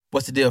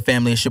What's the deal,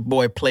 family? It's your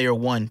boy Player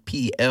One,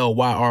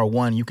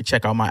 PLYR1. You can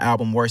check out my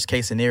album Worst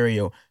Case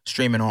Scenario,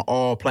 streaming on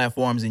all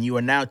platforms, and you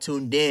are now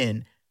tuned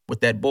in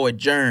with that boy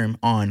Germ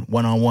on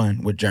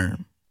One with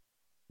Germ.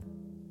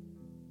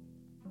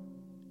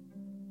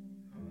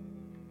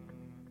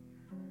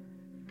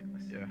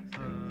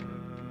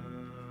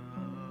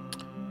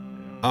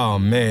 Oh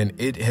man,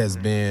 it has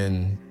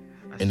been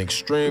an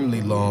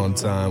extremely long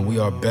time. We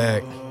are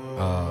back.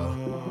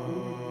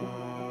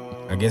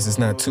 I guess it's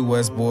not Two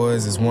West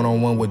Boys, it's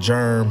One with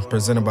Germ,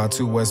 presented by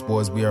Two West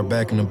Boys. We are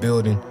back in the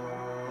building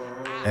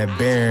at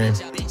Barron.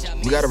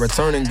 We got a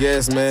returning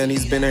guest, man.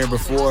 He's been here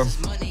before,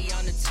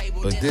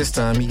 but this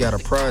time he got a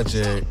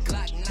project,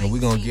 and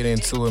we're gonna get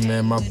into it,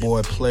 man. My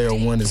boy Player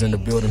One is in the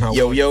building.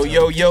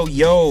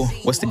 Yo.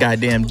 What's the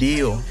goddamn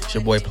deal? It's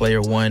your boy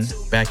Player One,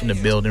 back in the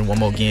building one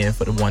more again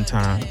for the one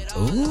time.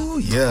 Ooh,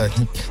 yeah.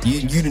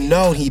 You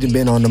know he done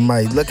been on the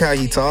mic. Look how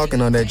he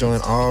talking on that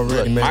joint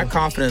already, Look, man. my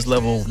confidence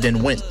level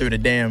then went through the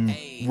damn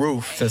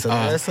roof Since the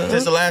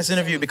last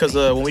interview, because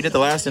when we did the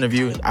last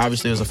interview,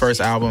 obviously it was the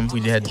first album.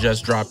 We had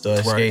just dropped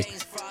Escape.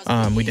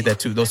 We did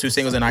those two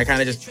singles, and I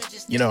kind of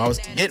just, I was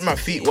getting my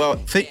feet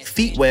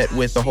wet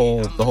with the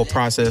whole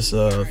process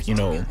of,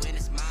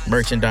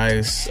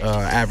 merchandise,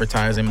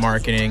 advertising,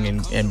 marketing,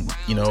 and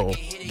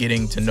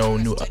getting to know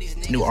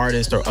new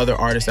artists or other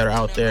artists that are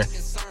out there.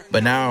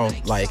 But now,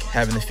 like,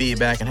 having the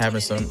feedback and having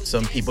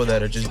some people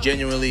that are just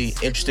genuinely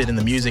interested in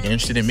the music and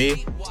interested in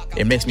me,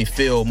 it makes me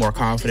feel more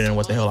confident in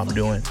what the hell I'm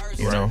doing.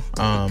 You know.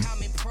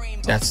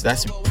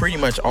 That's pretty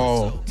much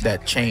all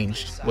that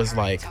changed, was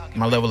like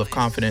my level of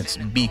confidence,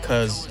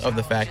 because of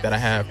the fact that I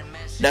have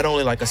not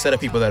only like a set of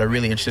people that are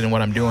really interested in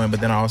what I'm doing,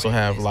 but then I also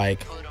have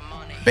like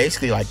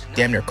basically like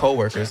damn near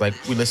co-workers. Like,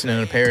 we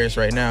listening to Paris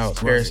right now,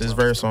 Paris's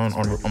verse on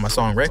my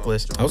song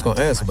Reckless. I was gonna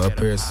ask about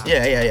Paris.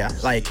 Yeah.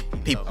 Like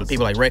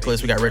people like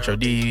Reckless, we got Retro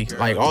D,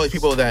 like all these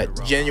people that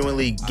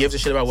genuinely gives a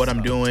shit about what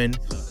I'm doing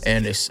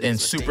and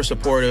super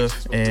supportive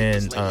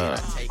and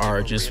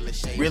are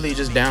just really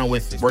just down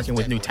with working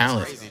with new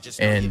talent.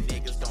 And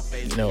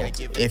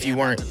if you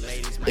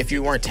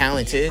weren't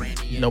talented,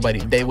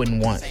 they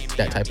wouldn't want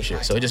that type of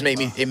shit. So it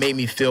made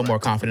me feel more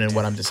confident in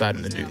what I'm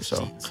deciding to do.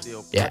 So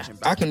yeah,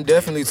 I can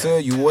definitely tell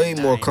you way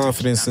more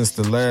confident since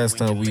the last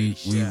time we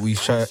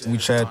chopped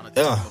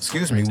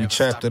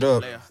it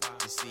up.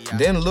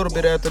 Then a little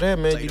bit after that,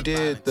 man, you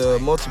did the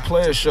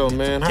multiplayer show,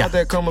 man. How'd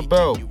that come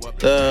about?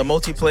 The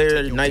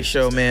multiplayer night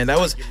show, man.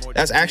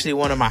 That's actually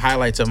one of my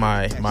highlights of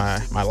my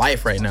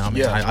life right now.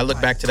 Man. Yeah. I look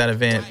back to that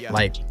event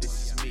like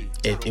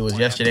it was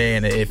yesterday,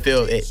 and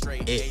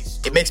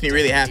it makes me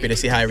really happy to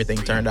see how everything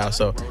turned out.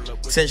 So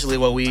essentially,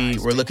 what we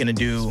were looking to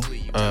do,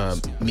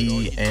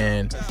 me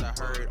and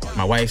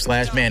my wife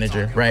 /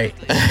 manager, right?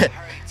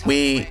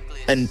 We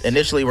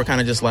initially were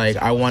kind of just like,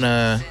 I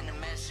wanna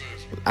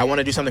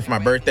do something for my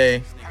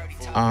birthday.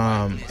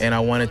 And I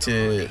wanted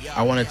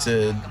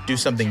to do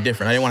something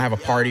different. I didn't want to have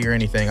a party or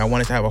anything. I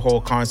wanted to have a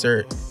whole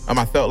concert.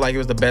 I felt like it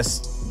was the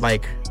best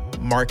like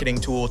marketing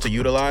tool to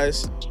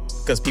utilize,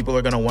 because people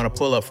are gonna want to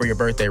pull up for your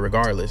birthday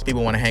regardless.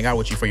 People want to hang out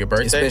with you for your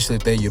birthday, especially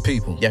if they're your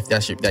people. Yeah,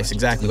 that's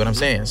exactly what I'm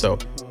saying. So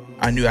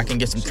I knew I can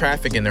get some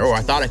traffic in there, or I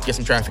thought I could get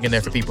some traffic in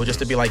there for people just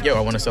to be like, yo, I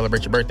want to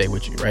celebrate your birthday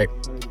with you, right?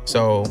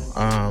 So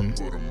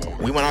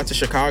we went out to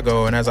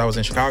Chicago, and as I was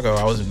in Chicago,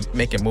 I was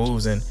making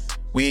moves, and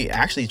we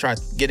actually tried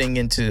getting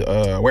into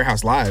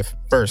Warehouse Live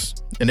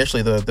first.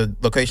 Initially, the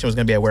location was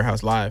going to be at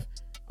Warehouse Live.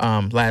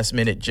 Last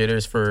minute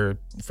jitters for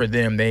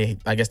them.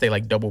 I guess they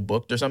like double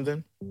booked or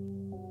something.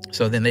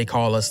 So then they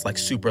call us like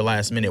super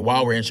last minute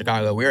while we're in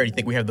Chicago. We already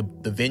think we have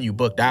the venue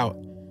booked out.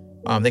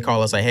 They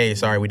call us like, hey,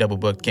 sorry, we double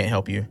booked, can't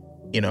help you.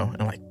 And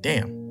I'm like,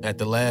 damn. At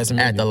the last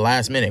minute? At the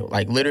last minute.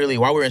 Like, literally,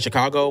 while we were in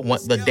Chicago,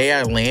 the day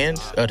I land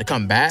to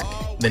come back,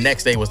 the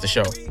next day was the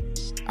show.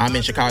 I'm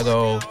in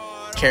Chicago,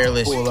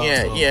 careless,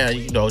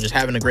 just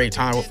having a great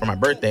time for my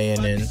birthday,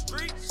 and then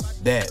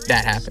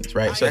that happens,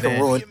 right? So that can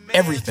ruin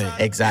everything.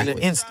 Exactly. In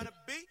an instant.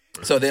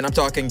 So then I'm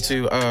talking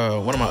to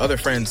one of my other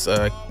friends,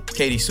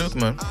 Katie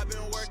Sukma,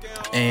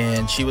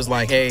 and she was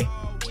like, hey,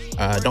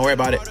 don't worry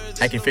about it.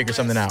 I can figure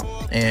something out.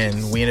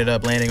 And we ended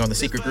up landing on the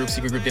Secret Group.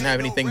 Secret Group didn't have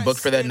anything booked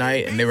for that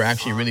night, and they were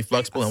actually really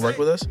flexible and worked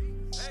with us.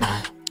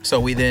 So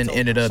we then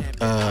ended up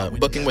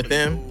booking with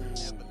them.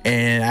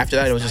 And after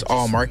that, it was just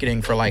all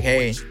marketing for like,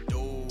 hey,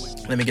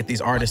 let me get these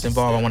artists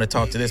involved. I want to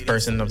talk to this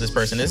person of this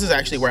person. This is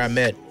actually where I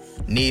met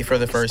Nee for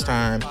the first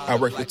time. I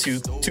worked with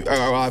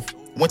I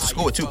went to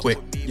school with Too Quick.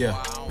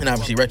 Yeah. And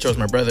obviously Retro's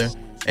my brother.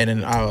 And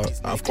then,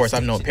 of course,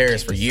 I've known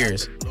Paris for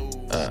years.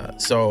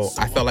 So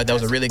I felt like that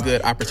was a really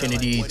good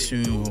opportunity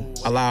to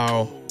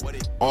allow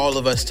all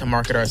of us to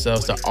market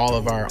ourselves to all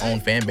of our own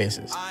fan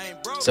bases.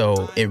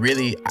 So it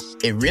really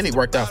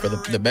worked out for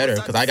the better,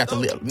 because I got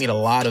to meet a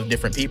lot of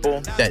different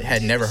people that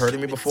had never heard of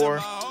me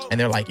before, and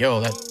they're like,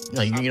 "Yo,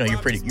 you're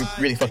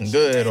really fucking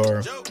good,"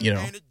 or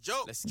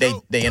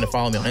they end up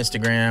following me on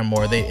Instagram,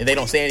 or they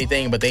don't say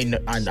anything, but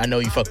I know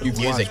you fuck with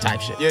music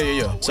type shit.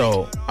 Yeah.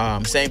 So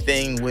same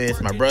thing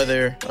with my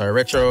brother,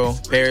 Retro,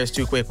 Paris,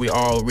 Too Quick. We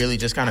all really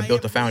just kind of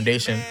built a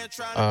foundation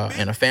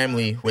and a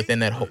family within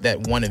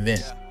that one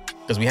event,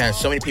 because we had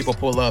so many people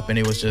pull up, and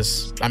it was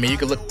just, I mean, you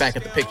could look back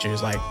at the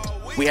pictures, like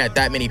we had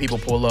that many people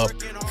pull up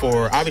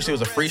for, obviously it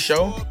was a free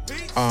show,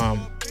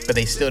 but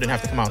they still didn't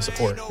have to come out and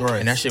support. Right.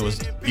 And that shit was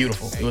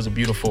beautiful. It was a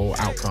beautiful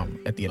outcome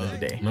at the end of the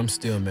day. I'm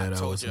still mad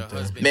I wasn't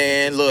there.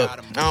 Man, look, I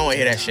don't want to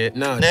hear that shit.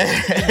 No,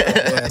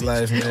 bad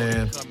life,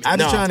 man. I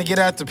be trying to get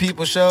out to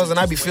people's shows, and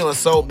I be feeling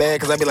so bad,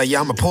 because I be like, yeah,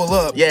 I'm going to pull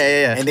up.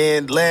 Yeah. And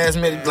then last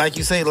minute, like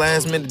you say,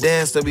 last minute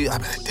dance, I be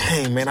like,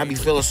 dang, man, I be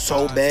feeling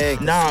so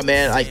bad. Nah,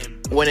 man, like,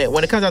 when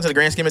it comes down to the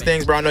grand scheme of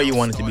things, bro, I know you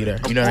wanted to be there.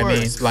 You know what I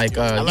mean? Like,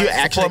 you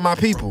actually support my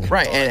people,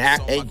 right?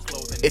 And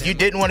if you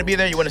didn't want to be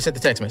there, you wouldn't have sent the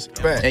text message.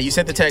 Right. And you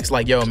sent the text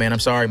like, "Yo, man, I'm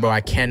sorry, bro,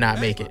 I cannot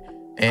make it."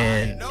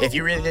 And if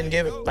you really didn't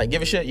give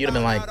a shit, you'd have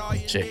been like,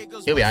 "Shit,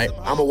 he'll be alright.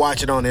 I'm gonna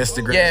watch it on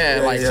Instagram."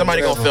 Yeah, like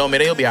somebody gonna film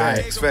it, he'll be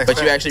alright. Right.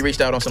 But you actually reached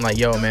out on some like,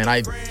 "Yo, man,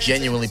 I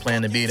genuinely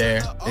plan to be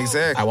there.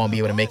 Exactly. I won't be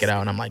able to make it out."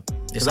 And I'm like,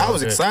 because I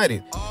was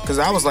excited, because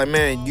I was like,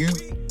 man, you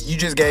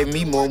just gave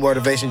me more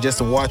motivation just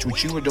to watch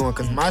what you were doing,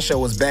 because my show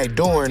was back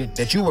during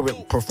that you were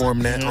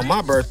performing at on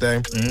my birthday.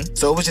 Mm-hmm.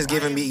 So it was just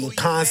giving me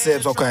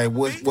concepts. Okay,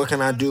 what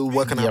can I do?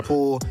 What can I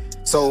pull?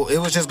 So it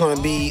was just going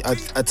to be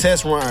a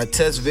test run, a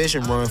test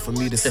vision run for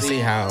me to see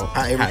how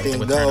everything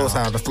goes,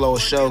 how the flow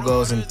of show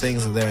goes, and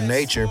things of their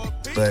nature.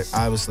 But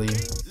obviously,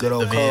 good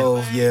old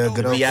Cove,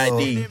 good old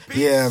VID. Cove.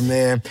 Yeah,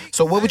 man.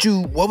 So what would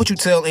you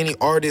tell any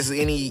artists,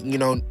 any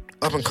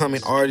up and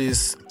coming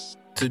artists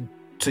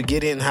to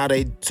get in, how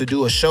to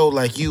do a show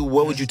like you?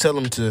 What would you tell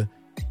them to?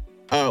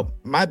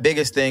 My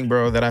biggest thing,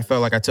 bro, that I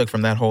felt like I took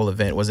from that whole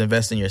event was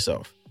invest in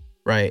yourself,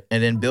 right?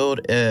 And then build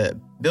a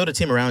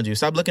team around you.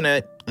 Stop looking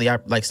at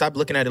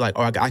it like,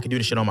 oh, I can do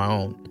this shit on my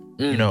own.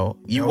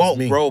 You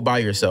won't grow by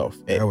yourself.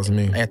 That was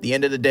me. At the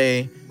end of the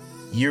day,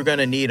 you're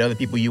gonna need other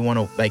people you want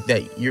to like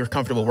that you're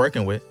comfortable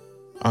working with,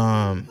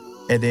 and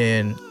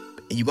then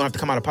you're gonna have to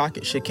come out of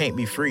pocket. Shit can't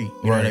be free.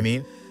 You know what I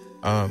mean?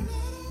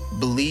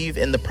 Believe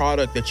in the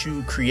product that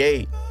you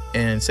create,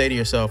 and say to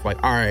yourself,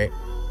 like, all right,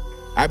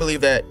 I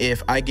believe that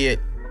if I get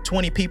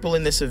 20 people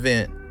in this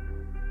event,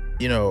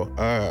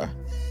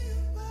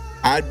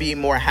 I'd be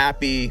more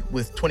happy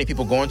with 20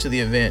 people going to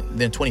the event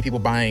than 20 people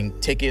buying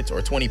tickets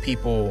or 20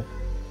 people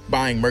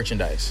buying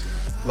merchandise.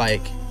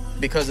 Like,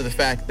 because of the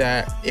fact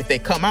that if they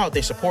come out,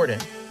 they're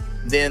supporting,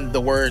 then the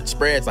word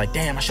spreads like,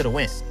 damn, I should have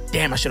went.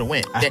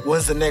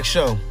 When's the next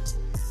show?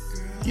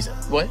 You said,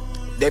 what?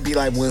 They'd be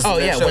like, when's the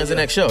next show? When's the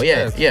next show?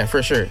 Yeah,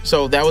 for sure.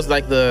 So that was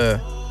like the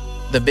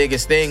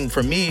biggest thing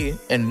for me,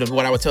 and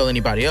what I would tell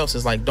anybody else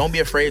is like, don't be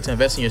afraid to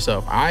invest in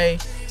yourself. I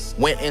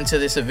went into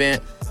this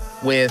event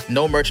with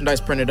no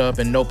merchandise printed up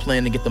and no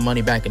plan to get the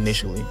money back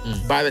initially.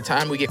 By the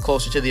time we get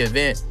closer to the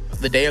event,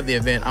 the day of the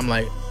event, I'm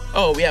like,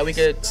 oh yeah, we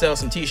could sell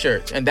some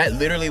t-shirts. And that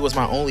literally was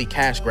my only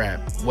cash grab,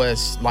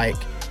 was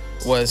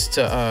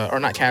to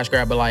or not cash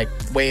grab, but like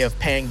way of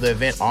paying the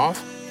event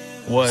off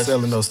was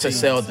to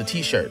sell the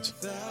t-shirts.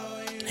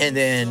 And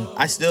then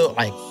I still,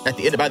 like,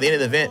 by the end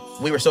of the event,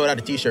 we were sold out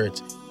of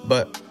t-shirts.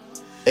 But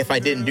if I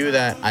didn't do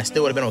that, I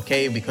still would have been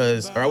okay,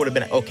 I would have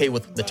been okay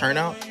with the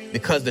turnout,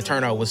 because the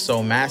turnout was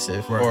so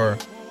massive, or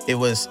it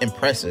was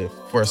impressive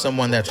for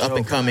someone that's up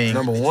and coming.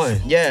 Number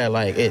one. Yeah,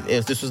 like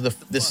this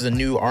is a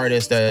new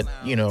artist that,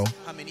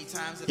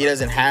 he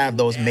doesn't have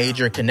those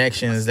major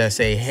connections that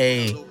say,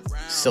 hey,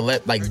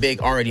 like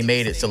big already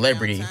made it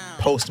celebrity,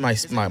 post my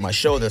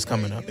show that's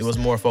coming up. It was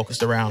more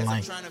focused around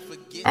like,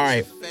 all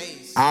right,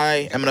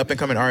 I am an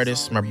up-and-coming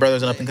artist. My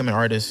brother's an up-and-coming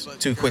artist.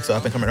 Too Quick's an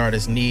up-and-coming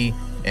artist. Nee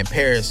and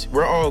Paris.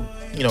 We're all,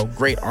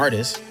 great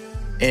artists.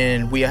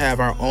 And we have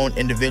our own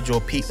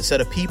individual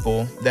set of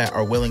people that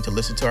are willing to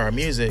listen to our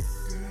music.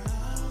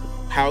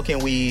 How can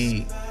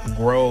we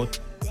grow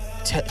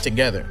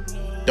together?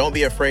 Don't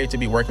be afraid to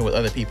be working with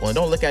other people. And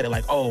don't look at it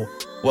like, oh,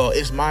 well,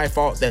 it's my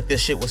fault that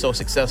this shit was so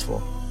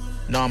successful.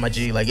 No, my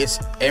G, like, it's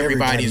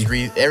everybody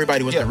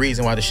was the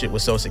reason why the shit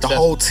was so successful.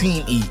 The whole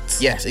team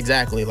eats. Yes,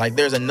 exactly. Like,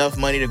 there's enough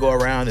money to go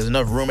around. There's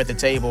enough room at the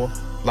table,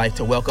 like,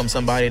 to welcome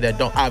somebody that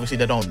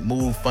don't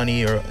move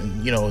funny, or,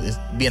 is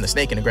being a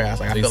snake in the grass.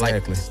 Like, I feel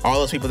like all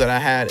those people that I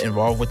had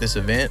involved with this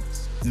event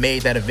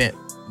made that event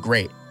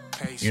great.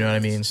 You know what I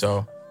mean?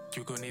 So,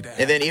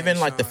 and then even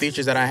like the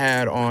features that I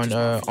had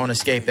on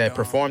Escape that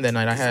performed that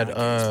night, I had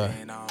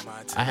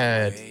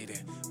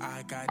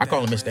I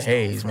call him Mr.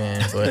 Hayes,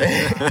 man, but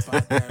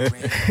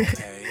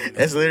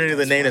that's literally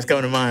the name that's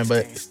coming to mind.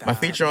 But my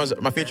feature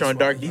on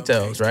Dark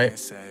Details, right?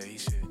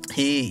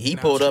 He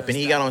pulled up and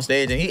he got on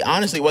stage, and he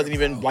honestly wasn't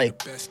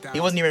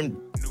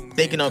even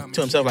thinking up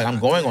to himself like, I'm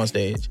going on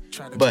stage.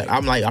 But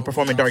I'm like, I'm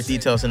performing Dark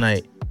Details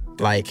tonight.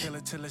 like,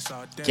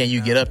 can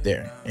you get up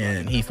there?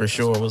 And he for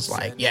sure was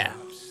like, yeah.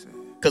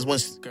 Because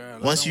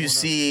once you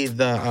see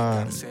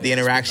the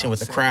interaction with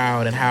the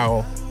crowd and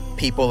how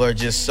people are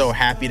just so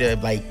happy to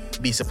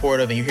like be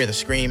supportive, and you hear the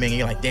screaming, and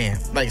you're like, damn,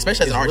 like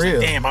especially as an artist,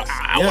 like, damn,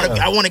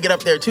 I want to get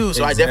up there too.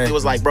 So I definitely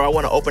was like, bro, I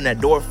want to open that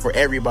door for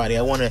everybody.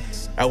 I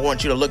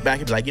want you to look back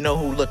and be like, you know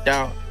who looked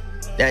out?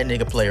 That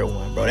nigga Player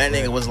One, bro. That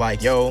nigga was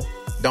like, yo,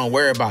 don't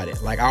worry about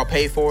it. Like, I'll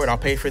pay for it. I'll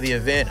pay for the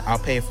event. I'll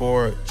pay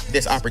for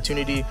this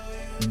opportunity,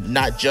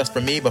 not just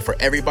for me, but for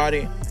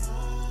everybody.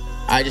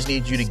 I just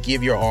need you to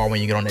give your all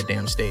when you get on that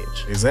damn stage.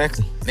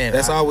 Exactly. And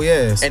that's all we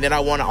ask. And then I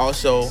want to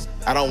also,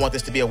 I don't want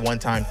this to be a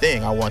one-time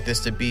thing. I want this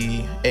to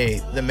be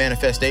the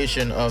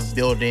manifestation of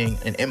building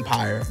an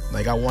empire.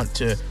 Like, I want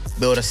to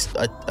build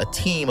a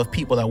team of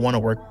people that want to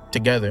work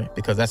together,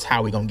 because that's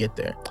how we gonna get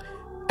there.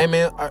 Hey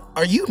man,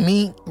 are you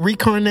me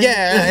reincarnating?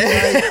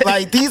 Yeah.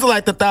 like these are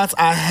like the thoughts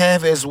I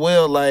have as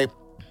well. Like,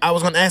 I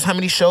was gonna ask, how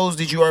many shows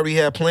did you already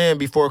have planned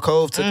before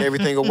Cove took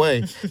everything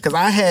away? Because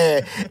I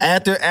had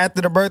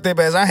after the birthday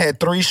bash, I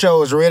had 3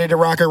 shows ready to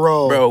rock and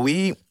roll. Bro,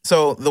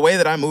 so the way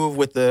that I move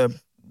with the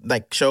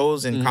like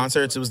shows and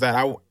concerts was that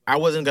I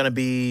wasn't gonna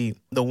be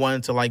the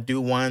one to like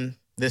do one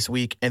this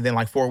week and then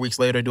like 4 weeks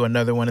later do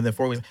another one and then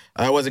 4 weeks.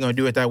 I wasn't gonna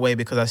do it that way,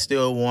 because I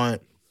still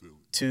want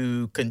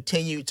to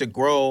continue to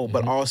grow,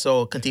 but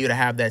also continue to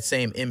have that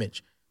same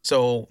image.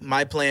 So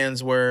my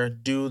plans were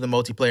do the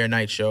multiplayer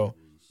night show,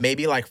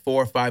 maybe like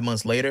 4 or 5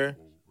 months later,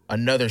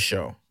 another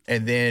show.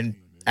 And then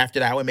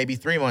after that, maybe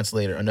 3 months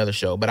later, another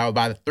show. But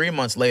by 3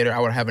 months later, I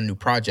would have a new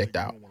project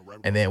out.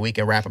 And then we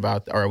can rap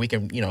about, or we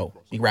can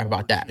rap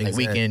about that. Like,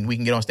 exactly. we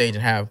can get on stage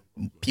and have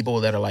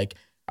people that are like,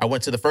 I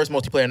went to the first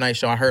multiplayer night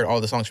show. I heard all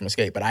the songs from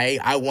Escape, but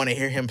I want to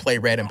hear him play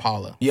Red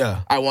Impala.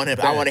 Yeah, I want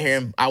to hear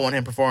him. I want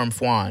him perform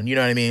Fwan. You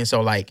know what I mean? So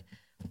like,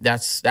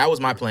 that was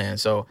my plan.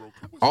 So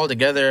all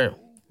together,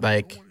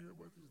 like,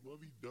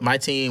 my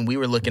team, we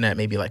were looking at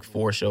maybe like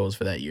 4 shows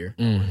for that year.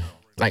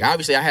 Like,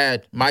 obviously, I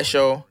had my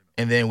show,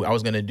 and then I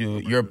was gonna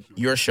do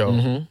your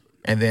show,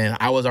 and then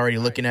I was already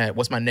looking at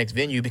what's my next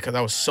venue, because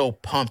I was so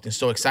pumped and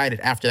so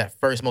excited after that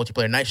first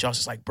multiplayer night show. I was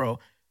just like, bro.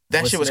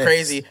 That shit was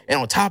crazy.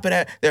 And on top of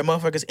that, there are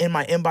motherfuckers in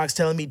my inbox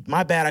telling me,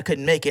 my bad, I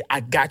couldn't make it. I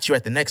got you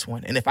at the next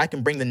one. And if I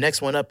can bring the next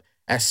one up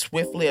as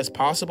swiftly as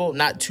possible,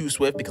 not too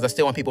swift, because I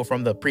still want people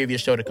from the previous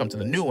show to come to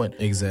the new one.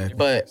 Exactly.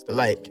 But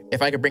like,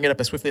 if I can bring it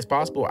up as swiftly as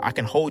possible, I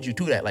can hold you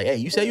to that. Like, hey,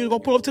 you said you were going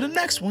to pull up to the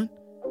next one.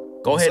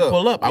 Go ahead and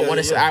pull up. I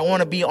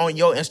want to be on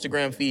your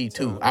Instagram feed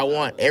too. I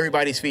want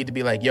everybody's feed to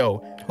be like,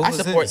 yo, I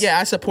support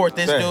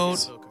this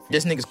dude.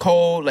 This nigga's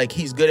cold. Like,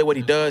 he's good at what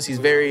he does. He's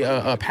very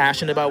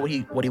passionate about what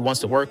he wants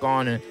to work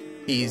on, and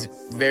he's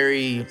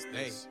very.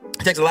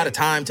 It takes a lot of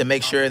time to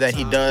make sure that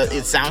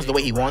it sounds the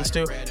way he wants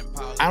to.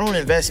 I don't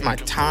invest my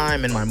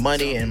time and my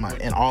money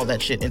and all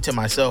that shit into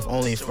myself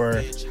only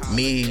for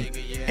me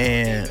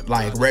and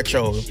like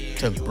Retro D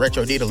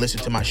to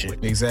listen to my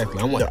shit.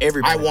 Exactly. I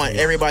want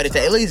everybody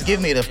to at least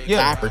give me the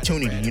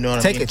opportunity. You know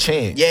what I mean? Take a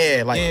chance.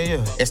 Yeah, like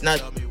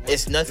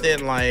it's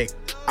nothing like,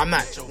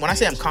 when I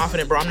say I'm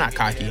confident, bro, I'm not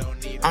cocky.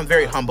 I'm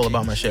very humble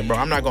about my shit, bro.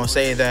 I'm not gonna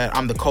say that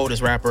I'm the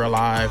coldest rapper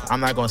alive. I'm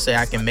not gonna say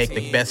I can make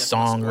the best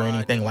song or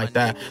anything like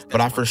that.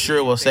 But I for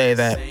sure will say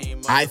that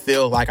I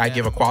feel like I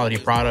give a quality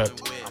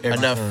product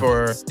enough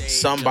for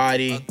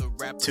somebody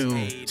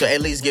to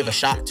at least give a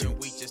shot to.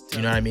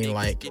 You know what I mean?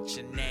 Like,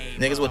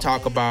 niggas will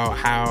talk about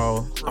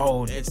how,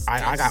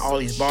 I got all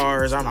these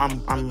bars,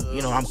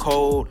 I'm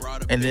cold,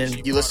 and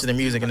then you listen to the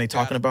music and they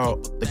talking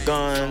about the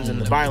guns and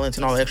the violence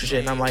and all the extra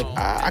shit, and I'm like,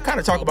 I kind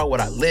of talk about what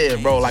I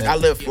live, bro. Like, I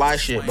live fly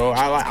shit, bro.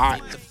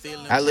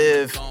 I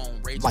live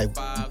like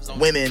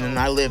women, and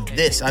I live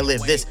this.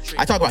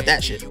 I talk about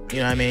that shit. You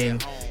know what I mean?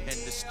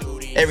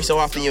 Every so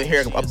often you'll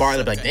hear a bar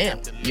that'll be like,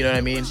 damn, you know what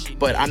I mean?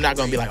 But I'm not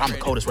gonna be like, I'm the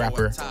coldest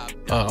rapper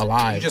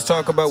alive. You just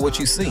talk about what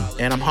you see.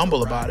 And I'm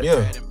humble about it.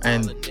 Yeah.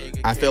 And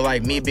I feel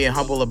like me being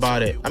humble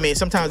about it, I mean,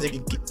 sometimes it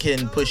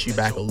can push you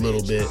back a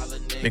little bit,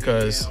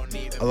 because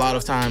a lot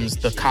of times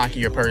the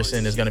cockier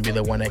person is gonna be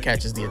the one that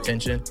catches the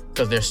attention,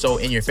 because they're so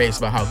in your face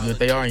about how good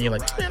they are, and you're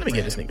like, man, let me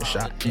get this nigga a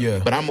shot.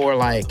 Yeah. But I'm more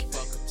like,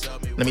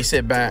 let me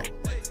sit back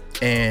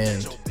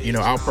and,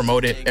 I'll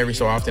promote it every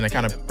so often and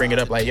kind of bring it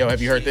up like, yo,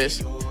 have you heard this?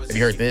 Have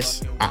you heard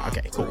this?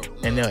 Okay, cool.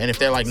 And if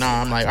they're like,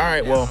 nah, I'm like, all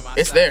right, well,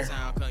 it's there.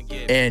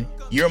 And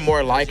you're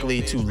more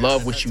likely to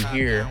love what you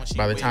hear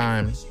by the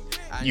time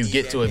you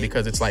get to it,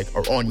 because it's like,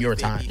 or on your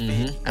time.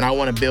 And I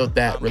want to build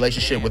that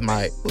relationship with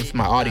my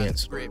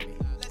audience.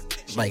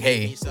 Like,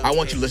 hey, I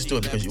want you to listen to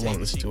it because you want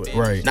to listen to it.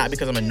 Right. Not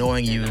because I'm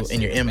annoying you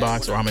in your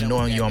inbox, or I'm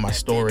annoying you on my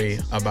story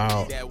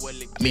about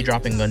me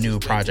dropping a new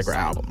project or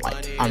album.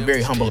 Like, I'm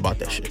very humble about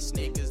that shit.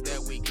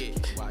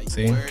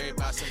 See?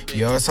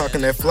 Y'all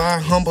talking that fly,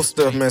 humble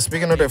stuff, man.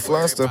 Speaking of that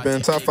fly stuff,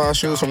 man, top 5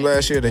 shoes from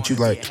last year that you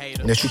like,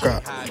 that you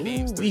caught.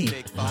 My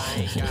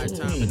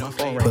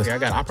phone right here.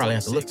 I probably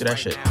have to look through that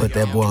shit. Put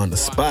that boy on the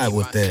spot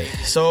with that.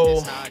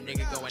 So,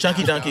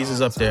 Chunky Junkies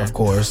is up there. Of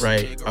course.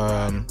 Right.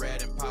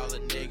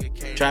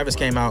 Travis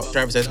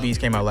SBs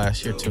came out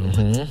last year too.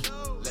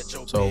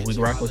 So we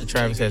rock with the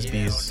Travis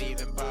SBs.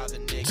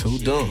 2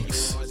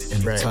 dunks.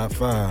 In the top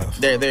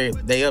 5.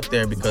 They up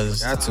there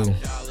because Got to.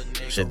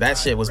 shit, that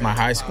shit was my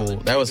high school.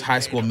 That was high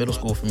school, middle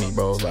school for me,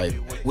 bro. Like,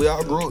 we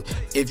all grew.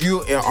 If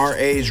you in our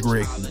age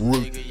group,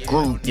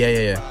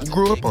 yeah. you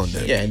grew up on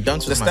that. Yeah, and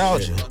Dunks was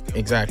nostalgia. My shit.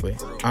 Exactly.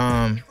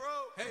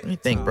 Let me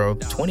think, bro.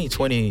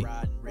 2020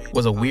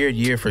 was a weird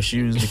year for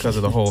shoes because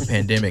of the whole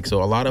pandemic.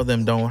 So a lot of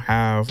them don't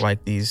have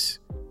like these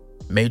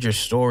major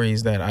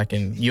stories that I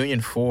can.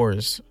 Union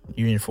 4s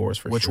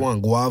for Which sure.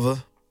 one?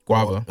 Guava.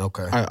 Guava. Oh,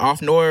 okay.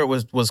 Off Noir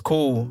was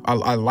cool.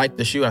 I like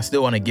the shoe. I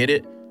still want to get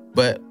it.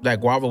 But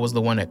that Guava was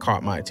the one that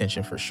caught my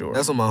attention for sure.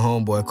 That's what my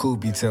homeboy Cool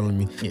be telling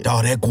me. Yeah.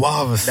 Dog, that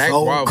Guava's That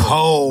so Guava,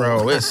 cold.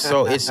 bro.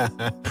 It's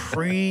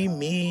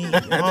premium.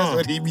 That's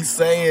what he be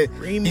saying.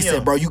 Premium. He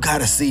said, bro, you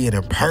gotta see it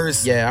in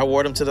person. Yeah, I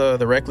wore them to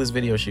the Reckless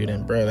video shoot,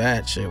 and bro,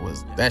 that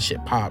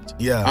shit popped.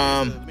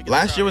 Yeah.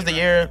 Last year was the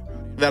year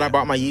that I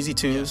bought my Yeezy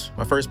 2s,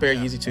 my first pair of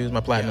Yeezy 2s,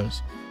 my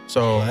Platinums.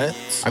 So,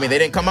 What? I mean, they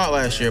didn't come out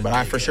last year, but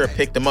I for sure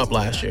picked them up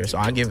last year.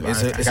 So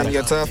It's in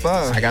your top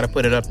 5. I gotta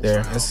put it up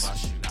there. It's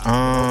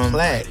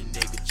Plaid.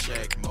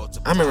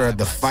 I remember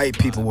the fight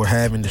people were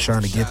having to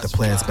trying to get the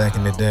plaids back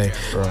in the day.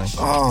 Bro.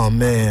 Oh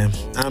man,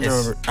 I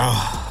remember.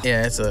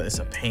 Yeah, it's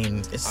a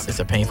pain. It's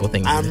a painful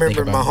thing. I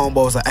remember my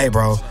homeboy was like, "Hey,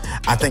 bro,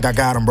 I think I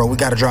got him, bro. We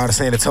got to drive to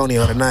San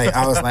Antonio tonight."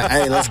 I was like,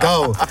 "Hey, let's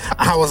go."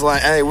 I was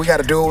like, "Hey, we got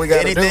to do what we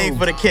got to do. Anything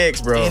for the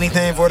kicks, bro.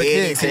 Anything for the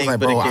kicks." He was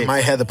like, for the "Bro, I kicks.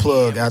 might have the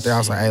plug out there." I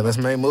was like, "Hey, let's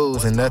make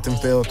moves," and nothing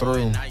fell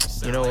through.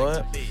 You know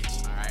what?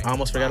 I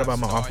almost forgot about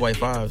my Off-White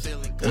 5s.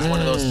 It's one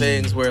of those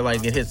things where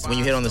like it hits when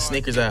you hit on the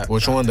sneakers app.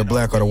 Which one, the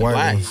black or the white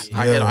Black. ones?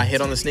 I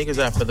hit on the sneakers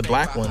app for the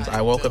black ones.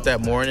 I woke up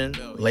that morning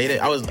late.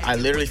 I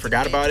literally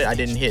forgot about it. I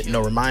didn't hit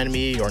no remind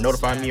me or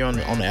notify me on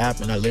the app,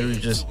 and I literally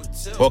just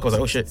woke up. I was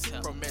like, oh shit,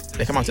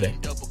 they come out today.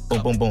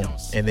 Boom, boom, boom,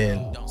 and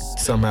then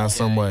somehow,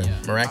 some way,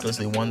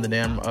 miraculously won the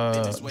damn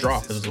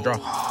drop. It was a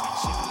drop.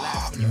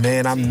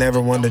 Man, I've never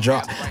won the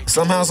drop.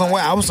 Somehow, some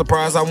way, I was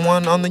surprised I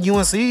won on the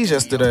UNCs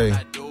yesterday.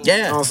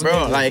 Yeah,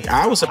 bro. Like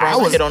I was surprised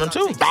I hit on them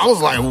too. I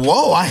was like,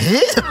 whoa, I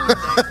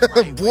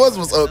hit. Boys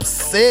was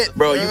upset,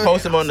 bro. You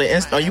post them on the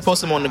Insta, you post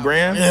them on the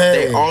gram.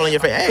 Hey. They all in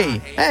your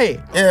face. Hey,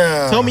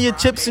 yeah. Tell me your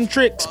tips and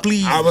tricks,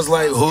 please. I was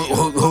like,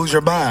 who's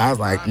your buy? I was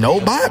like,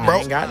 no buy,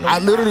 bro. I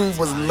literally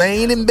was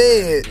laying in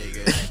bed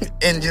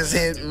and just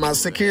hit my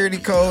security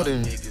code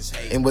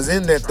and was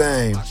in that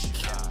thing.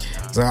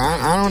 So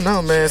I don't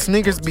know, man.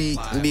 Sneakers be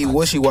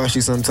wishy-washy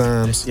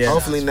sometimes. Yeah.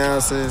 Hopefully now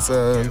since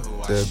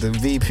the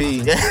VP,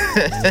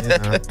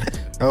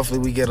 hopefully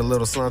we get a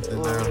little something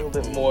now. A little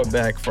bit more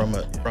back from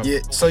it.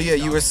 Yeah. So yeah,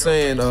 you were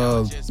saying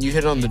you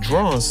hit on the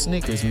draw on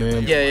sneakers,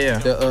 man. Yeah.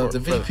 The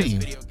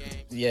VP.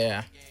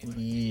 Yeah.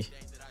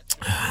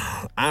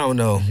 I don't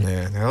know,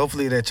 man.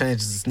 Hopefully that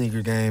changes the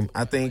sneaker game.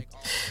 I think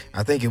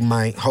it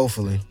might.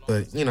 Hopefully,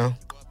 but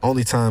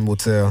only time will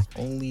tell.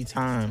 Only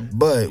time.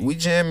 But we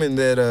jamming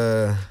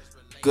that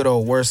good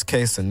old worst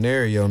case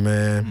scenario,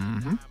 man.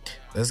 Mm-hmm.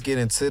 Let's get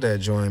into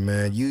that joint,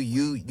 man.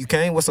 You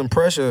came with some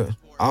pressure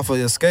off of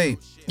Escape.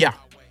 Yeah.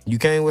 You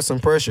came with some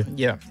pressure.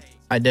 Yeah.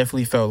 I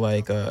definitely felt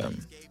like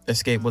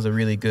Escape was a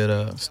really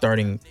good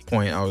starting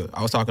point.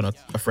 I was talking to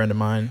a friend of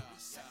mine,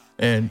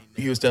 and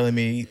he was telling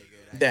me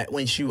that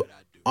once you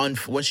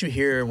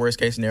hear worst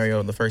case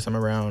scenario the first time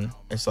around,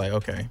 it's like,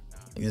 okay,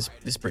 this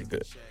is pretty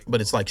good.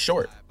 But it's like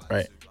short,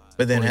 right?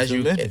 But then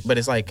but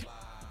it's like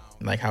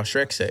how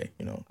Shrek say,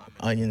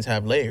 onions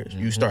have layers.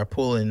 You start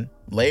pulling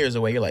layers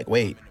away. You're like,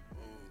 wait,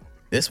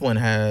 this one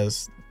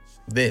has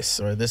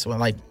this or this one.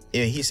 Like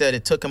he said,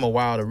 it took him a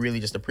while to really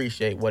just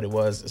appreciate what it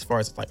was as far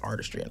as like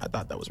artistry, and I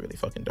thought that was really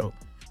fucking dope.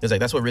 It's like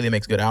that's what really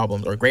makes good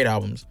albums or great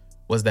albums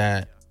was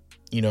that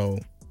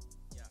you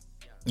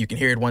can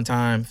hear it one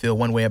time, feel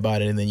one way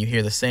about it, and then you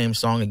hear the same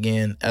song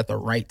again at the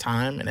right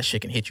time, and that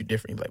shit can hit you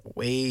different. You're like,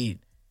 wait,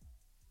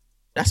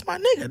 that's my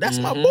nigga, that's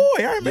my boy.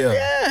 I remember,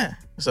 yeah.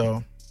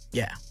 So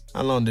yeah.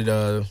 How long did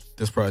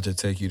this project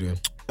take you to?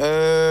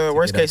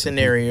 Worst case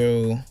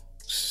scenario, I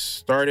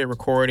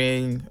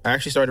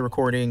actually started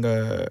recording.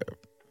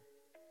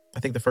 I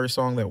think the first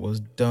song that was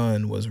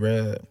done was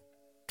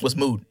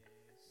Mood,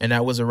 and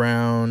that was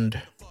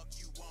around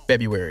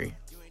February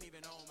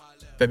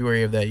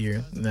of that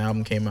year. And the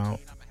album came out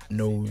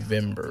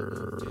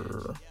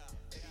November.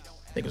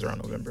 I think it was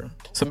around November.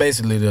 So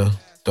basically, the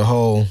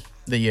whole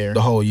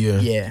year.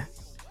 Yeah.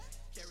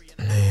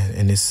 Man,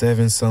 and it's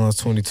 7 songs,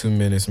 22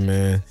 minutes,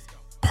 man.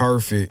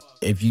 Perfect.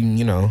 If you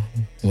want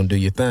to do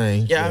your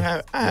thing.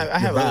 Yeah, I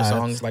have other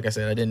songs. Like I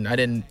said, that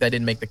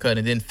didn't make the cut.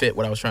 It didn't fit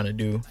what I was trying to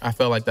do. I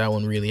felt like that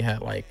one really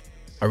had like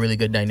a really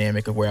good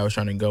dynamic of where I was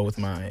trying to go with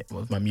my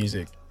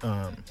music.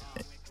 And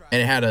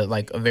it had a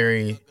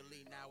very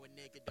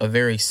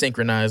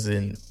synchronized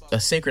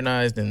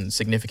and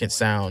significant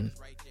sound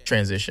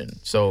transition.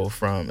 So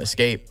from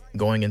Escape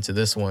going into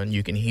this one,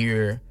 you can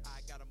hear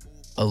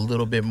a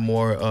little bit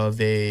more of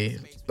a,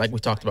 like we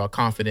talked about,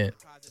 confident,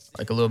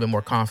 like a little bit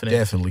more confident.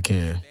 Definitely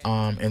can.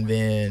 And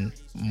then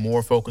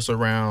more focus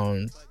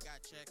around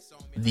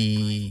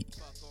the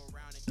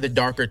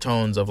darker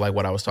tones of like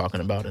what I was talking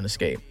about in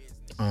Escape.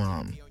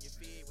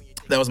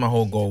 that was my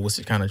whole goal, was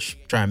to kind of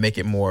try and make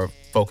it more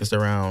focused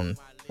around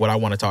what I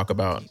want to talk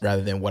about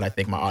rather than what I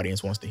think my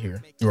audience wants to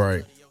hear.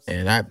 Right.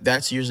 And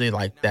that's usually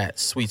like that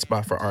sweet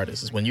spot for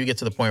artists, is when you get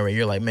to the point where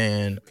you're like,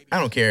 man, I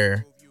don't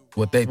care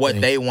what they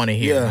want to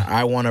hear. Yeah.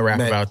 I want to rap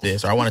about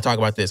this, or I want to talk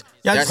about this.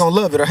 Y'all just gonna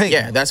love it or hate it.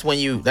 Yeah, that's when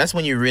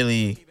you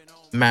really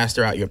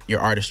master out your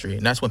artistry,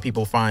 and that's when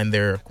people find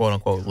their quote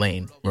unquote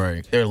lane.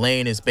 Right. Their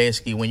lane is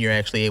basically when you're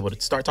actually able to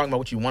start talking about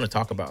what you want to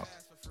talk about.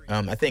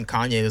 I think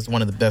Kanye is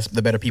one of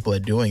the better people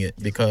at doing it,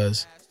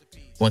 because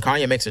when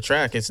Kanye makes a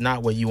track, it's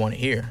not what you want to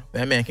hear.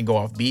 That man can go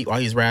off beat while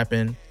he's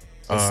rapping,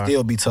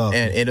 still be tough,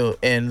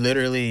 and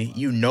literally,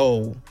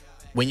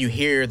 when you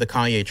hear the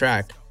Kanye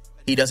track,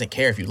 he doesn't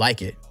care if you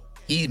like it.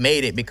 He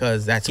made it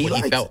because that's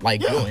what he felt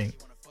like doing.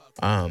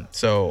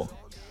 So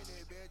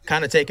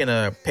kind of taking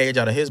a page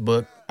out of his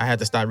book, I had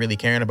to stop really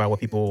caring about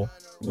what people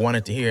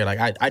wanted to hear. Like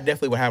I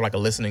definitely would have like a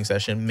listening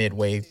session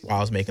midway while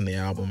I was making the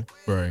album.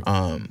 Right.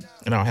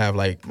 And I'll have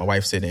like my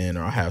wife sit in,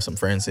 or I'll have some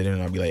friends sit in,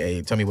 and I'll be like,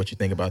 hey, tell me what you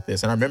think about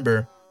this. And I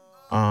remember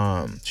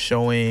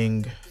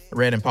showing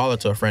Red Impala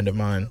to a friend of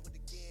mine,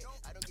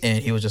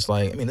 and he was just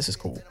like, I mean, this is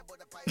cool.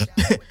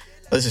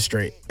 This is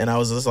straight. And I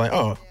was just like,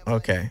 oh,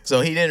 okay.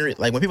 So he didn't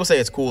like, when people say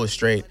it's cool, it's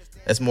straight,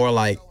 it's more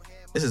like,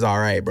 this is all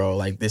right, bro.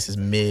 Like, this is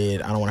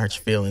mid. I don't want to hurt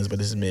your feelings, but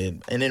this is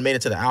mid. And then it made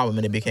it to the album,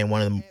 and it became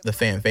one of the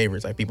fan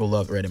favorites. Like, people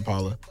loved Red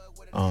Impala.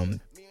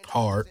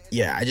 Hard.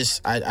 Yeah,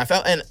 I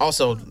felt, and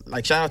also,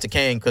 like, shout out to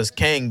Kang, because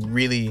Kang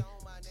really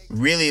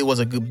was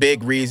a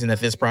big reason that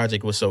this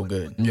project was so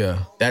good. Yeah.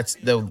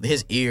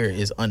 His ear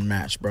is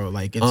unmatched, bro.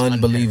 Like, it's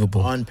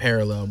unbelievable.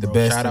 Unparalleled, bro. The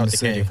best shout out to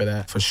Kang for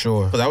that. For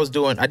sure.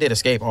 Because I did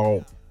Escape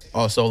all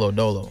solo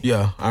dolo.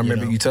 Yeah, I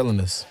remember you telling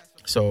us.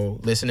 So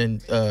listening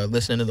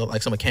to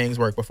like some of Kang's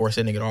work before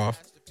sending it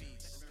off,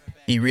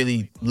 he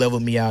really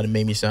leveled me out and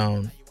made me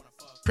sound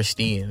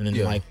pristine. And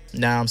then like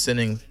now I'm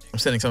sending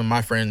some of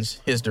my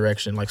friends his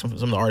direction, like some of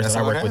the artists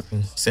that I work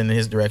with, sending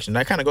his direction.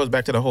 That kind of goes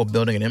back to the whole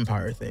building an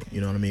empire thing.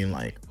 You know what I mean?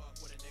 Like,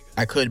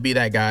 I could be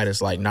that guy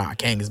that's like, nah,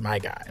 Kang is my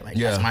guy. Like,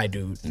 that's my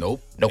dude.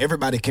 Nope.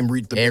 Everybody can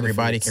reap the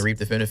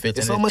benefits.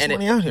 There's so much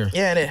money out here.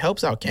 Yeah, and it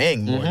helps out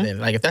Kang more than,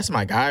 like, if that's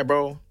my guy,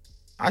 bro,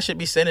 I should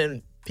be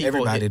sending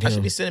people. I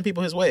should be sending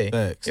people his way.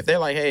 Facts. If they're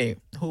like, hey,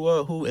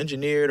 who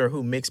engineered or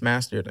who mixed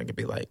mastered, I could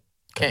be like,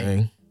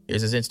 Kang.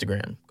 Here's his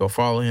Instagram. Go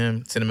follow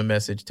him. Send him a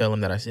message. Tell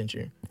him that I sent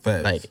you.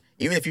 Facts. Like,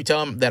 even if you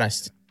tell him that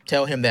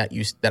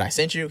I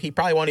sent you, he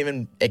probably won't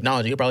even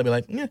acknowledge it. He'll probably be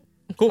like, yeah,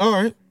 cool, all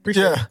right,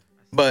 appreciate it.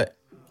 But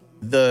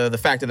the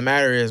fact of the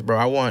matter is,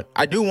 bro,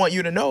 I do want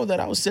you to know that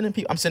I'm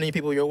sending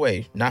people your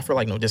way, not for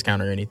like no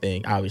discount or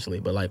anything, obviously,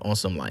 but like on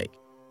some like,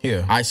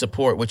 yeah, I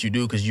support what you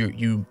do because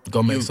you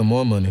go make some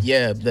more money.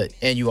 Yeah,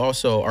 and you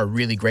also are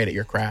really great at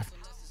your craft.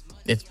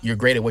 You're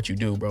great at what you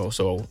do, bro.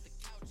 So,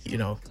 you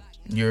know,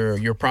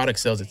 your product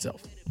sells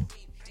itself.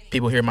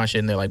 People hear my shit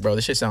and they're like, bro,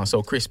 this shit sounds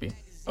so crispy.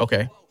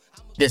 Okay,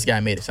 this guy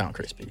made it sound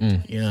crispy.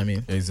 You know what I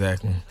mean?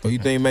 Exactly. Well, you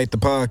think make the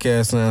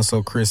podcast sound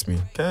so crispy?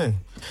 Okay.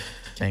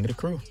 King of the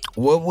Crew.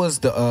 What was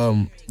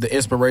the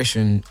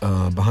inspiration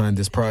behind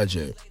this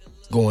project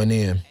going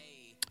in?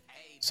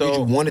 So did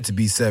you want it to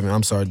be 7?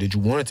 I'm sorry. Did you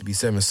want it to be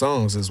 7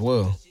 songs as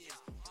well?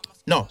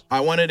 No, I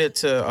wanted it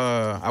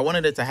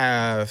to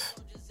have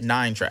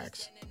 9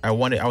 tracks. I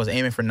was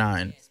aiming for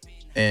 9,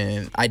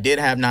 and I did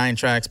have 9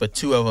 tracks, but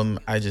 2 of them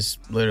I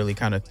just literally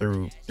kind of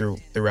threw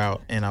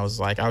out, and I was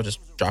like, I'll just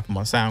drop them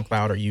on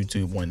SoundCloud or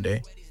YouTube one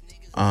day.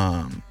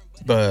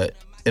 But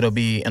it'll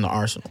be in the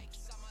arsenal.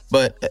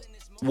 But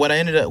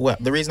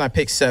the reason I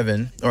picked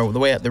 7, or the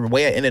way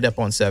I ended up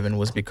on 7,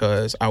 was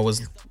because I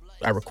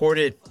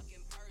recorded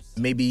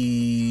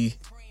maybe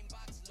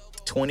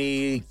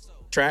 20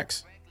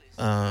 tracks.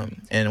 And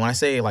when I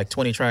say like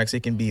 20 tracks,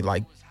 it can be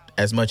like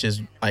as much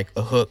as like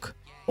a hook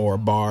or a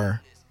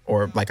bar,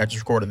 or like I just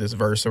recorded this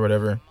verse or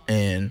whatever,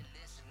 and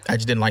I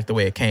just didn't like the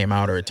way it came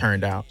out or it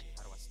turned out.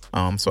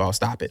 So I'll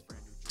stop it.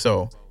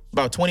 So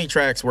about 20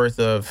 tracks worth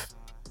of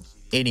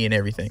any and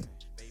everything.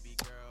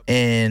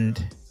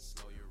 And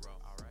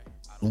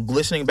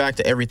listening back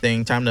to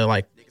everything, time to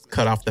like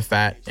cut off the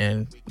fat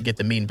and get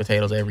the meat and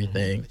potatoes of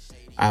everything.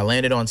 I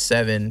landed on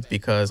 7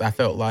 because I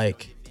felt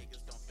like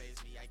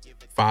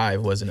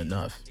 5 wasn't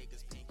enough.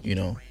 You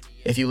know,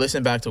 if you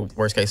listen back to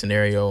Worst Case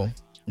Scenario,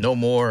 No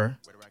More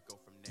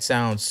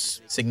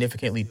sounds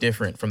significantly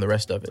different from the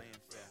rest of it.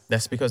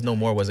 That's because No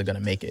More wasn't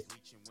gonna make it.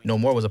 No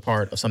More was a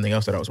part of something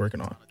else that I was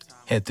working on.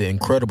 Had the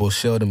incredible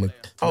Sheldon with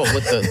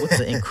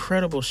the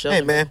incredible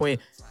Sheldon McQueen.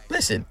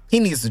 Listen, he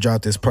needs to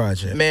drop this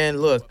project. Man,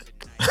 look,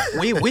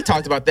 we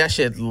talked about that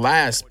shit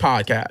last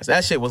podcast.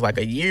 That shit was like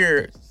a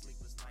year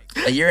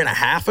and a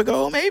half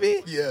ago,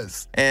 maybe.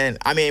 Yes. And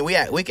I mean,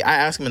 I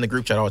ask him in the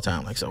group chat all the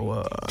time, like,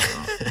 so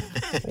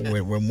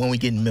when we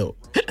getting milk,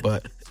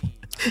 but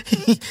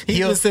he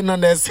been sitting on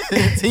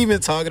that. He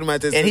been talking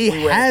about this, and he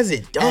has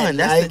it done.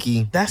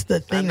 That's the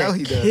thing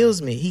that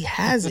kills me. He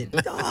has it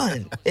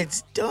done.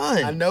 It's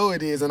done. I know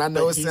it is, and I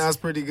know it sounds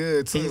pretty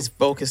good too. He's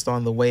focused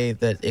on the way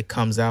that it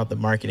comes out, the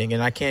marketing,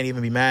 and I can't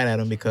even be mad at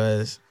him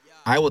because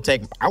I will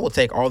take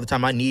all the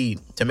time I need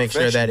to make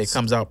sure that it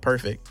comes out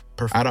perfect.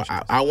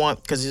 I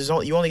want, because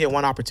you only get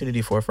one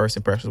opportunity for a first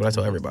impression. What I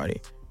tell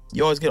everybody,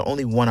 you always get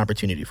only one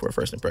opportunity for a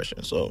first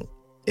impression. So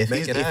if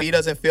he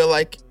doesn't feel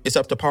like it's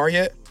up to par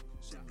yet,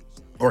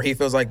 or he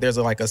feels like there's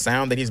a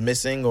sound that he's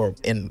missing, or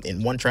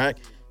in one track,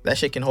 that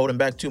shit can hold him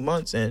back 2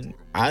 months, and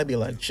I'd be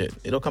like, shit,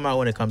 it'll come out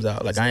when it comes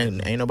out. Like,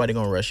 ain't nobody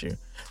gonna rush you.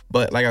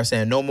 But like I was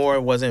saying, No More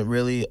wasn't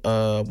really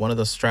one of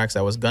those tracks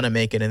that was gonna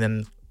make it, and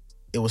then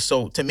it was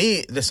so, to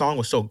me, the song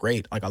was so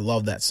great. Like, I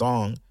love that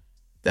song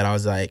that I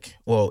was like,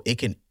 well, it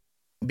can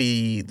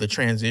be the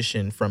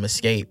transition from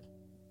Escape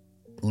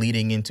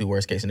leading into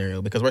Worst Case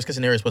Scenario, because Worst Case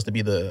Scenario is supposed to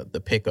be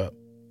the pickup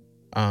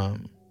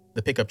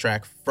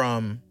track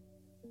from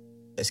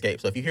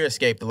Escape. So if you hear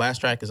Escape, the last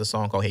track is a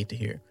song called Hate to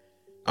Hear.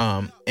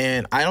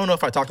 And I don't know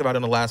if I talked about it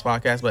in the last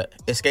podcast, but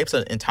Escape's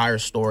an entire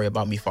story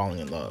about me falling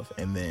in love.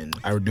 And then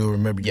I do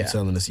remember you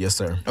telling us. Yes,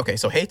 sir. Okay,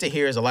 so Hate to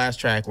Hear is the last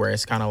track where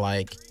it's kind of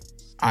like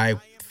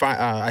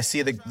I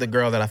see the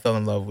girl that I fell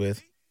in love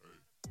with,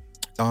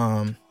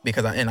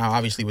 because I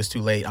obviously was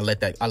too late. I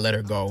let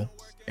her go,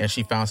 and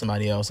she found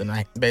somebody else.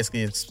 And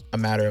basically it's a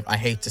matter of, I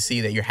hate to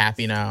see that you're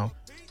happy now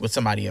with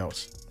somebody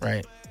else,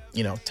 right?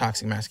 You know,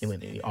 toxic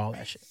masculinity, all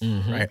that shit,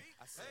 right?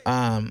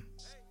 And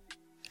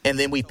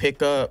then we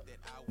pick up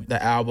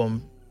the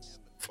album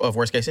of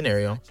Worst Case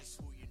Scenario.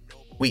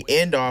 We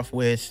end off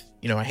with,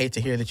 I hate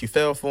to hear that you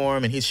fell for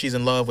him, and she's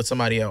in love with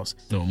somebody else.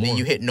 No More. Then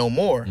you hit No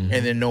More, and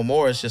then No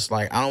More is just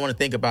like, I don't want to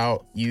think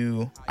about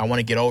you. I want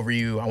to get over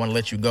you. I want to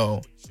let you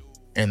go.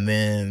 And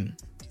then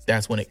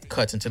that's when it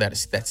cuts into that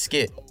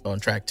skit on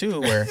track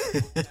 2 where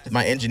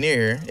my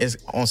engineer is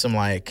on some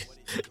like,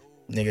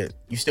 nigga,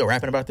 you still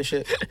rapping about this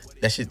shit?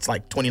 That shit's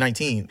like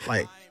 2019.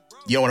 Like,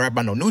 you don't want to rap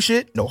about no new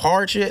shit, no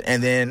hard shit.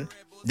 And then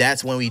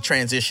that's when we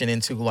transition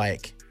into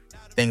like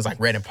things like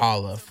Red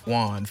Impala,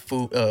 Fwan,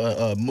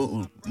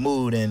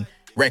 Mood, and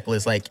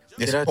Reckless. Like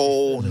this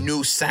whole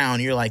new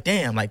sound. You're like,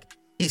 damn, like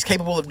he's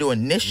capable of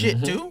doing this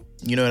shit too.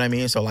 You know what I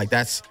mean? So like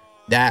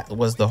that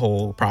was the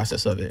whole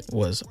process of it.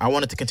 Was I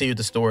wanted to continue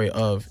the story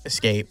of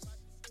Escape,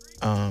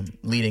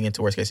 leading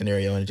into Worst Case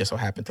Scenario, and it just so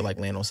happened to like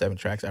land on 7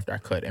 tracks after I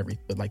cut the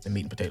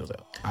meat and potatoes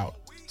out.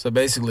 So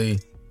basically,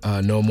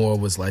 No More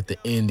was like the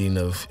ending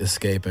of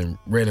Escape, and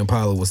Red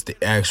Impala was the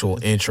actual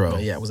intro.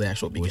 Yeah, it was the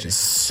actual beginning. Which is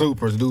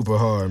super duper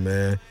hard,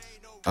 man.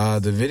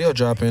 The video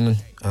dropping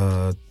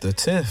the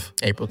 10th.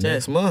 April 10th.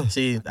 Next month.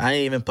 See, I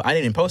didn't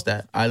even post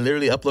that. I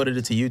literally uploaded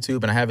it to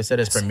YouTube, and I have it set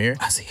as premiere.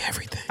 I see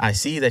everything. I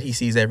see that he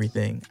sees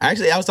everything.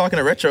 Actually, I was talking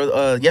to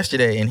Retro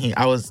yesterday, and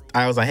I was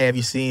like, hey, have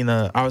you seen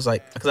I was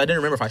like, because I didn't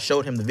remember if I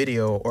showed him the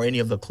video or any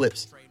of the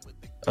clips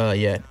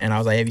yet. And I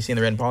was like, have you seen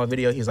the Red Impala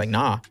video? He was like,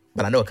 nah,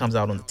 but I know it comes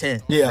out on the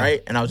 10th. Yeah.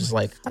 Right? And I was just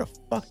like, how the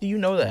fuck do you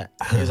know that?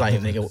 He was like,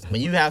 nigga,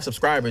 when you have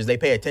subscribers, they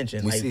pay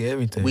attention. We see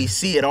everything. We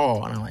see it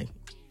all. And I'm like,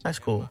 that's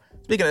cool.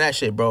 Speaking of that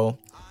shit, bro,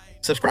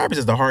 subscribers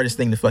is the hardest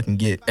thing to fucking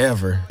get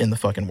ever in the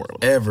fucking world.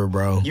 Ever,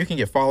 bro. You can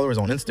get followers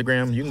on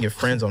Instagram. You can get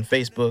friends on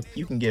Facebook.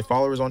 You can get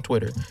followers on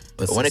Twitter.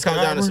 But when it comes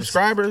down to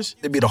subscribers,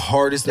 it'd be the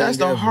hardest thing. That's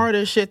the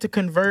hardest shit to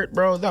convert,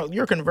 bro.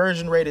 Your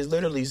conversion rate is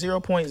literally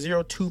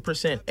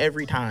 0.02%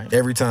 every time.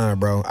 Every time,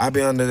 bro. I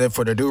be under there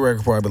for the do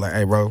record part. I be like,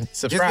 hey, bro,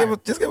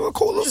 subscribe. Just give it a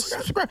cool little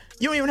subscribe.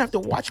 You don't even have to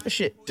watch the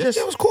shit. Just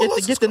give us cool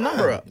get the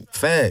number up.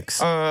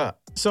 Facts.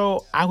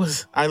 So I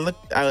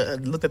looked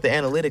at the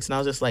analytics, and I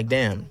was just like,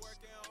 damn,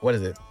 what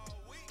is it?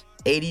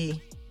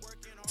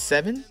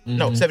 87?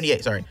 No,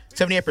 78, sorry.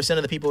 78%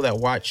 of the people that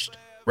watched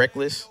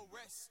Reckless,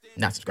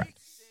 not subscribed.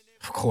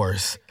 Of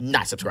course.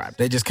 Not subscribed.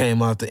 They just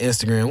came off the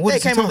Instagram. What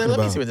is he talking about? Let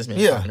me see what this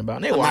man's talking about.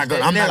 And they watched it,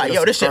 and they're like,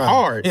 yo, this shit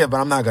hard. Yeah, but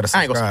I'm not going to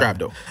subscribe. I ain't going to subscribe,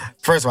 though.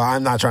 First of all,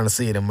 I'm not trying to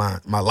see it in my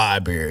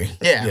library.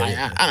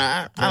 Yeah.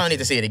 I don't need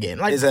to see it again.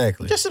 Like,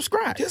 exactly. Just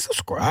subscribe. Just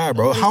subscribe,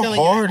 bro. How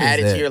hard is that?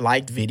 Add it to your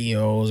liked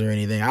videos or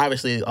anything.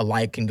 Obviously, a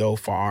like can go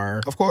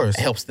far. Of course.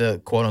 It helps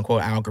the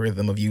quote-unquote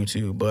algorithm of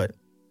YouTube, but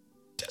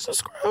just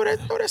subscribe.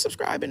 Throw that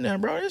subscribe in there,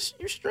 bro.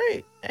 You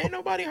straight. Ain't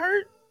nobody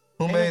hurt.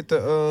 Who made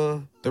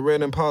the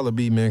Red Impala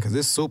beat, man? Because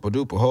it's super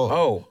duper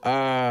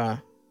hard.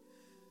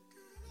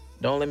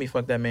 Don't let me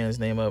fuck that man's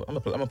name up. I'm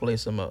gonna play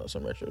some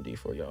Retro D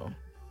for y'all.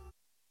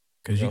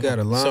 Because you got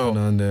a line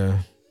on there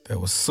that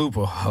was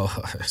super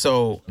hard.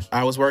 So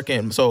I was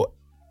working. So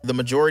the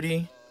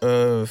majority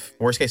of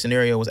Worst Case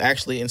Scenario was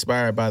actually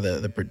inspired by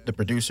the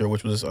producer,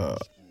 which was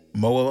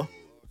Moa.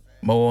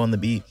 Moa on the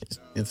beat.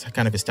 It's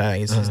kind of his tag.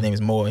 His name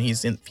is Moa.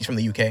 He's from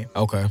the UK.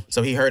 Okay.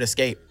 So he heard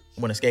Escape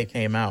when Escape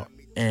came out,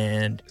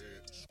 and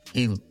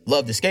he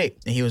loved Escape.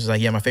 And he was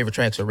like, yeah, my favorite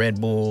tracks are Red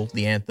Bull,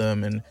 The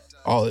Anthem, and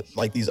all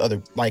like these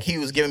other, like he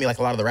was giving me like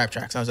a lot of the rap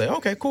tracks. I was like,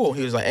 okay, cool.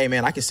 He was like, hey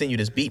man, I can send you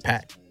this beat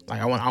pack.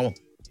 Like I want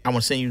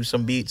to send you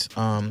some beats.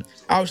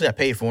 Obviously I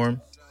paid for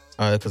him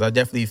because I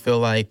definitely feel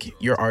like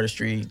your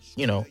artistry,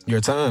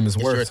 your time is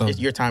worth something.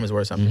 Your time is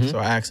worth something. Mm-hmm. So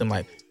I asked him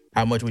like,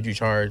 how much would you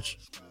charge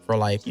for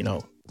like,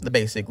 the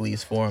basic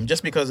lease for him,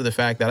 just because of the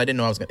fact that I didn't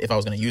know if I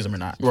was gonna use them or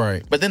not.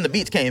 Right. But then the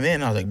beats came in,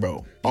 and I was like,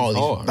 bro,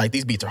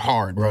 these beats are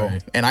hard, bro.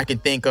 Right. And I can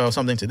think of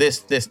something to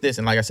this,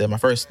 and like I said,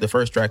 the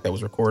first track that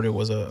was recorded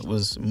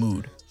was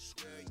Mood,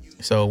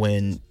 So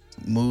when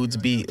Moods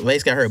beat,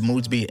 basically I heard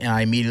Moods beat, and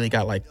I immediately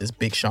got like this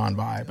Big Sean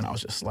vibe, and I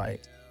was just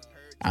like,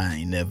 I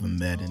ain't never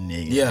met a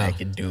nigga that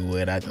could do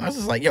it. I was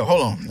just like, yo,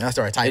 hold on. And I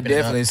started typing it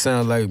definitely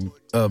sounded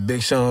like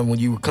Big Sean when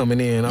you were coming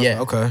in. Yeah.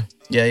 Like, okay.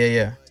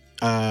 Yeah.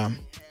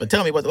 But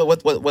tell me,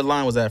 what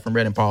line was that from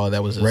Red Impala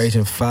that was just...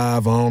 Raging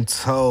 5 on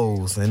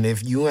toes. And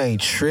if you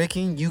ain't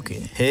tricking, you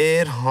can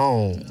head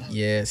home.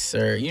 Yes,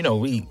 sir. You know,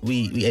 we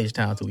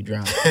H-Town till we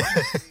drown.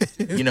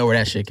 You know where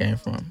that shit came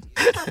from.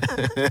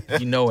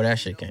 You know where that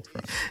shit came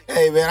from.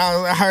 Hey, man,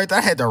 I heard that.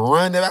 I had to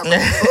run that. I was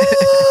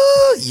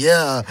like,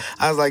 yeah.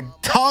 I was like,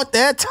 talk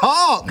that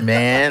talk.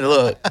 Man,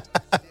 look.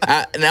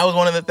 And that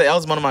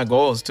was one of my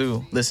goals,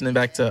 too. Listening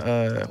back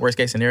to Worst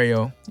Case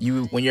Scenario.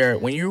 When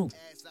you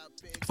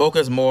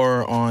focus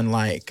more on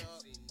like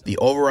the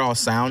overall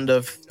sound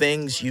of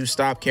things, you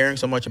stop caring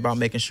so much about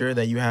making sure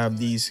that you have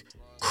these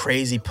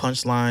crazy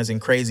punchlines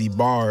and crazy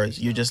bars.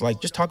 You're just like,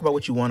 just talk about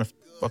what you want to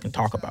fucking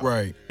talk about.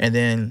 Right. And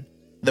then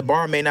the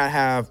bar may not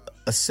have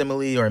a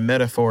simile or a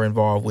metaphor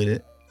involved with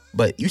it,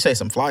 but you say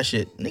some fly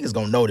shit, niggas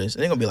gonna notice.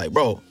 And they're gonna be like,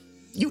 bro,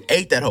 you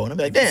ate that hoe. And I'm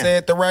like, damn. Say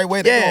it the right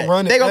way, they're gonna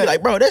run it. They're gonna be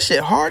like, bro, that shit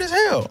hard as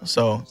hell.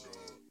 So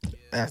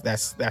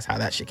that's how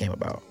that shit came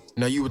about.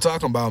 Now, you were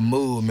talking about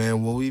Mood,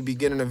 man. Will we be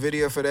getting a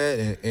video for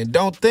that? And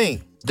don't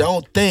think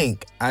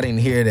I didn't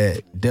hear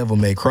that Devil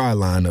May Cry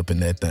line up in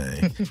that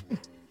thing.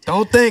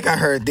 Don't think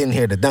didn't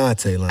hear the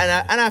Dante line.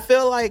 And I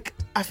feel like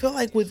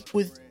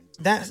with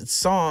that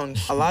song,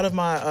 a lot of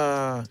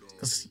my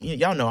cause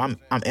y'all know I'm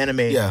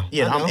anime. Yeah,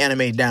 I'm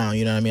anime down.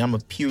 You know what I mean? I'm a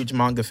huge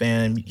manga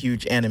fan,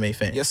 huge anime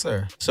fan. Yes,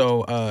 sir.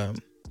 So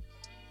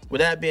with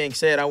that being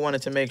said, I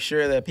wanted to make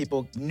sure that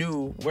people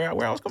knew where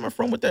I was coming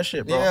from with that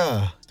shit, bro.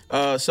 Yeah.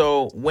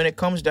 So when it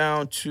comes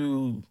down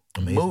to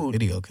Mood,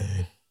 video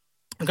game.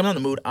 Coming down to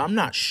Mood, I'm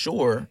not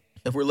sure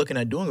if we're looking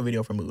at doing a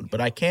video for Mood,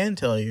 but I can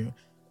tell you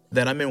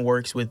that I'm in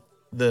works with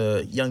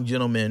the young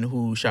gentleman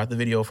who shot the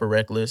video for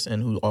Reckless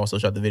and who also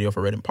shot the video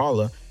for Red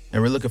Impala,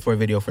 and we're looking for a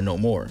video for No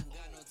More,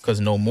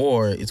 because No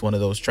More is one of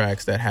those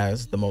tracks that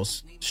has the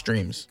most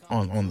streams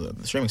on the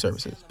streaming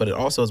services, but it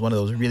also is one of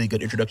those really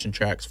good introduction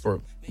tracks for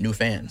new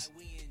fans.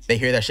 They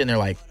hear that shit and they're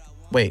like,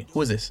 wait,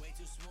 who is this?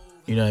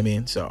 You know what I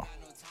mean? So...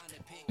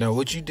 Now,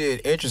 what you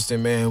did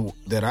interesting, man,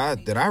 that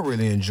I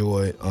really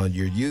enjoyed on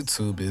your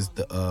YouTube is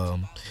the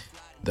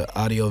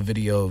audio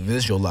video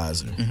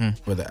visualizer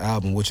for the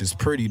album, which is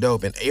pretty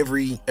dope. And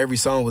every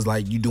song was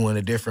like you doing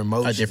a different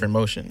motion. A different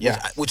motion,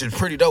 yeah. Which is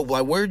pretty dope.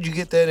 Like, where did you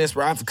get that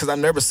inspiration? Because I've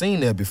never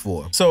seen that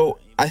before. So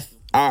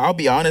I'll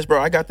be honest,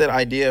 bro. I got that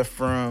idea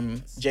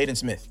from Jaden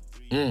Smith.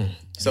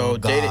 So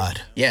Jaden,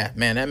 yeah,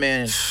 man, that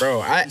man,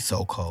 bro, he's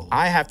so cold.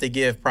 I have to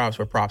give props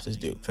where props is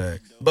due.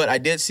 Facts. But I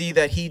did see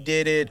that he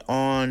did it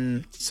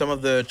on some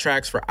of the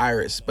tracks for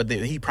Iris, but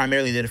he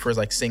primarily did it for his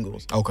like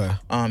singles. Okay.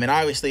 And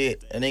obviously,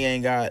 a nigga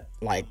ain't got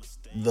like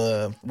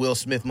the Will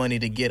Smith money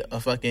to get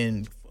a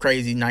fucking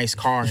crazy nice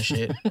car and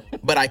shit.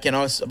 but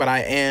I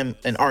am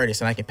an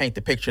artist and I can paint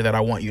the picture that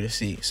I want you to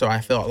see. So I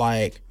felt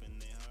like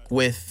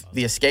with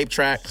the Escape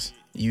tracks,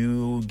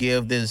 you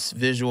give this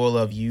visual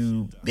of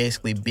you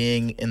basically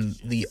being in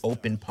the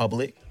open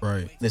public.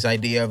 Right. This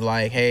idea of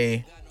like,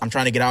 hey, I'm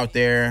trying to get out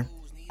there.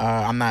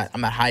 I'm not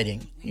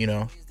hiding, you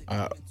know?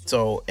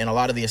 So in a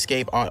lot of the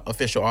Escape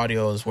official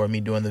audios where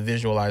me doing the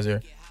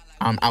visualizer,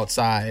 I'm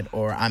outside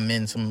or I'm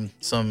in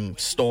some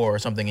store or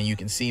something and you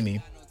can see me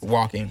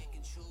walking.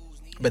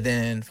 But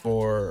then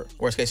for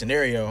Worst Case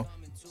Scenario,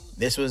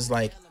 this was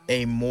like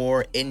a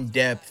more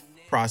in-depth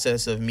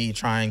process of me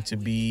trying to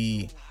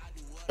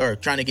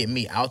get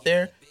me out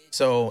there.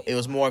 So it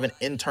was more of an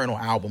internal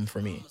album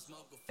for me.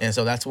 And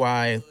so that's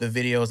why the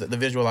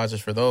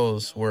visualizers for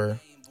those were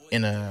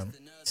in a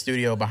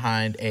studio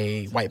behind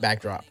a white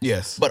backdrop.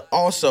 Yes. But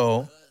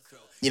also,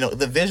 you know,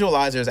 the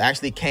visualizers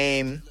actually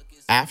came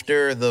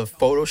after the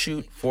photo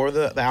shoot for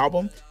the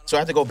album. So I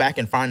have to go back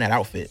and find that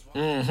outfit.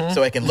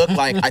 So it can look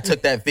like I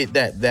took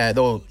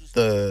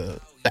the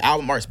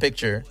album art's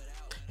picture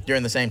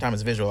during the same time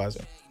as the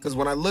visualizer. Because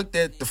when I looked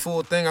at the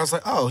full thing, I was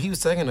like, oh, he was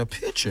taking a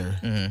picture.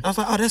 I was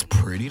like, oh, that's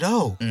pretty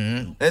dope.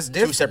 That's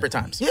different. 2 separate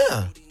times.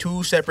 Yeah.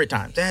 2 separate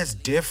times. That's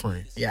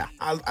different. Yeah.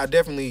 I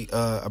definitely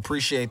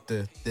appreciate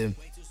the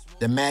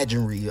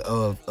imagery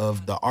of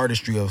the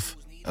artistry of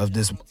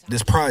this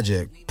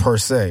project per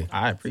se.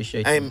 I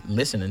appreciate you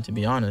listening, to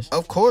be honest.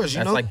 Of course,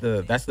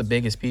 that's the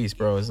biggest piece,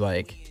 bro. Is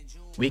like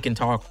we can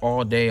talk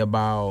all day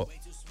about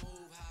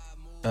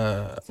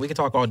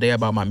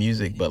my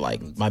music, but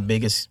like my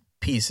biggest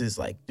piece is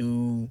like,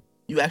 do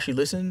you actually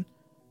listen?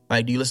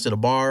 Like, do you listen to the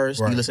bars?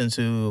 Right. Do you listen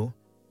to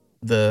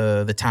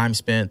the time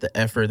spent, the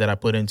effort that I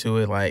put into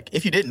it? Like,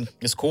 if you didn't,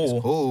 it's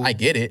cool. I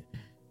get it.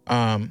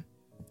 And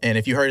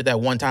if you heard it that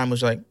one time, it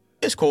was like,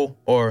 it's cool,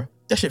 or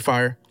that shit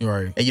fire.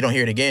 Right. And you don't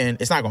hear it again,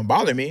 it's not gonna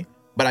bother me.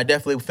 But I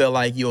definitely feel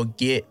like you'll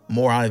get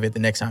more out of it the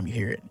next time you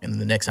hear it, and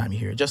the next time you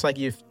hear it. Just like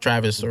if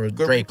Travis or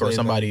Drake or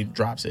somebody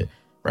drops it,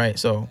 right?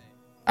 So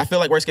I feel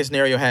like Worst Case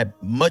Scenario had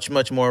much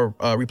more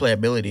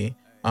replayability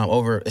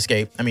over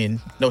Escape. I mean,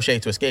 no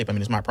shade to Escape. I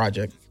mean, it's my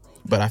project.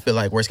 But I feel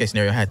like Worst Case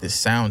Scenario had this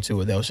sound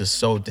to it that was just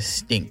so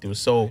distinct. It was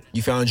so...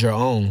 You found your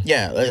own.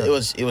 Yeah, it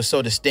was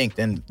so distinct,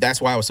 and that's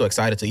why I was so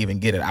excited to even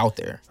get it out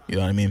there. You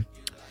know what I mean?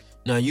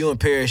 Now, you and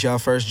Paris, y'all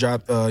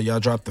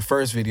dropped the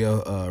first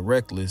video,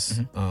 Reckless.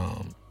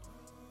 Mm-hmm.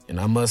 And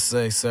I must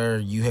say, sir,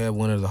 you had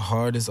one of the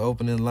hardest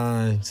opening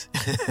lines.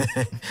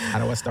 How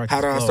do I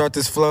start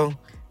this flow?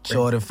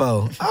 Jordan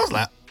 4. I was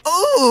like,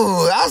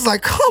 ooh. I was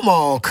like, come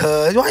on,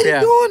 cuz. Why you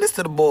doing this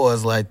to the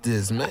boys like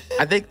this, man?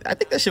 I think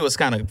that shit was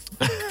kind of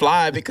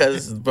fly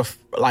because,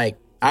 like,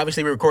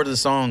 obviously we recorded the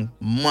song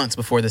months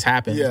before this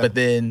happened. Yeah. But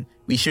then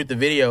we shoot the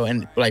video,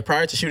 and, like,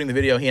 prior to shooting the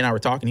video, he and I were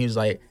talking. He was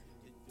like,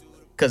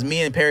 because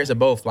me and Paris are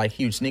both, like,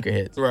 huge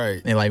sneakerheads.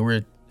 Right. And, like,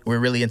 we're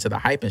really into the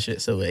hype and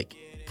shit. So, like,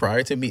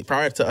 prior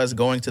to us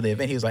going to the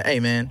event, he was like, hey,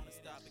 man,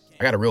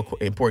 I got a real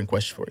important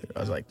question for you. I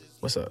was like,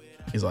 what's up?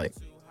 He's like,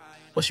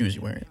 what shoes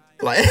you wearing?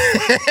 Like,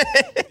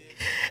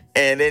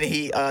 and then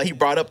he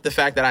brought up the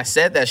fact that I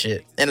said that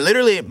shit. And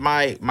literally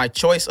my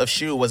choice of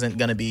shoe wasn't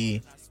going to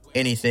be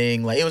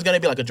anything. Like, it was going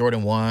to be like a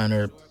Jordan 1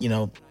 or, you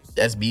know,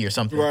 SB or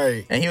something.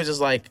 Right. And he was just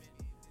like,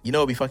 you know,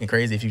 it'd be fucking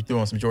crazy if you threw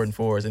on some Jordan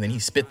 4s. And then he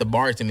spit the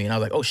bar to me. And I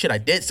was like, oh, shit, I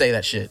did say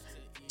that shit.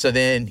 So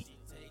then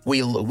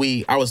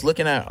I was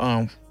looking at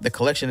the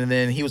collection, and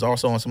then he was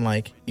also on some,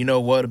 like, you know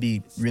what would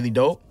be really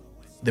dope?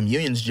 Them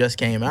Unions just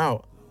came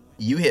out.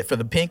 You hit for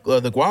the pink,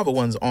 the guava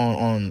ones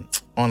on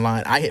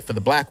online. I hit for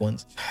the black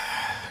ones.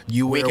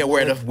 We can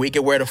wear the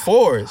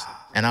 4s,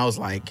 and I was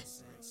like,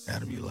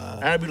 gotta be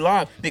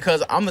live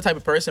because I'm the type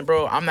of person,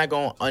 bro. I'm not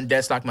gonna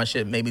undead stock my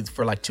shit maybe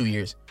for like 2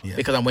 years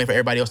because I'm waiting for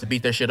everybody else to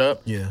beat their shit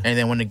up. Yeah, and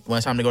then when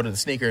it's time to go to the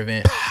sneaker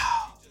event.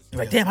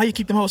 Like, damn, how you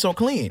keep them hoes so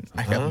clean?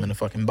 I kept them in a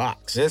fucking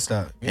box. That's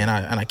not.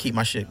 Yeah. And I keep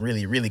my shit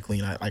really, really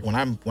clean. Like when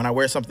I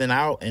wear something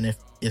out, and if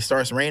it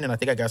starts raining, I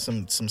think I got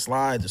some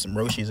slides or some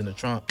Roshis in the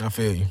trunk. I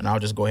feel you. And I'll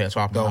just go ahead and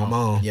swap them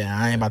on. Yeah,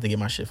 I ain't about to get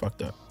my shit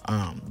fucked up.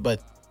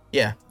 But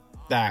yeah,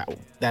 that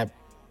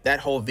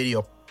whole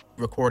video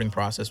recording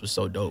process was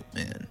so dope,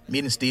 man.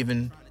 Meeting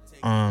Steven,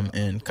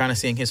 and kind of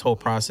seeing his whole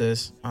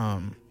process,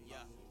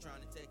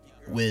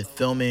 with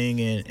filming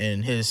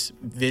and his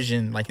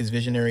vision, like his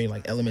visionary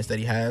like elements that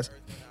he has.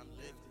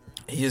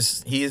 He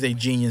is a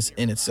genius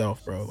in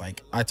itself, bro.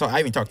 Like I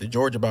even talked to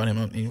George about him.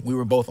 I mean, we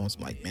were both on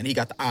some, like, man, he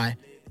got the eye.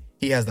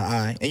 He has the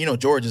eye. And you know,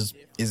 George is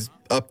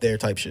up there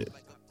type shit.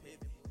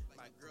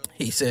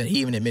 He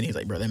even admitted, he's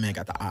like, bro, that man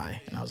got the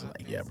eye. And I was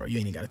like, yeah, bro, you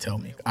ain't even gotta tell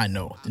me. I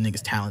know. The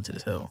nigga's talented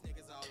as hell.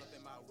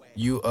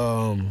 You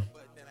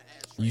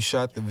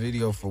shot the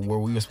video for where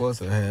we were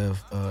supposed to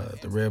have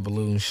the Red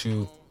Balloon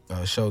show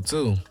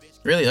too.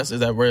 Really? Is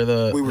that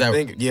where we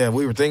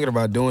were thinking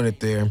about doing it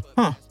there.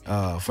 Huh.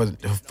 For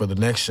the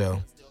next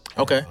show.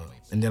 Okay.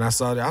 And then I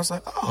saw that, I was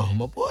like, oh,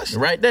 my boy,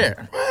 right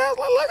there. Man,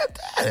 look at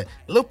that.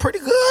 Look pretty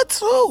good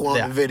too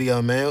on the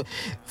video, man.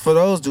 For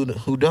those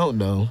who don't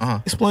know,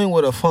 explain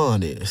what a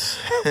fawn is.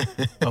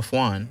 A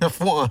fawn. A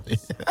fawn.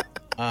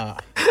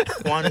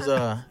 Fawn is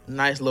a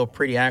nice little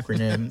pretty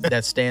acronym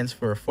that stands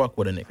for fuck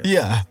with a nigga.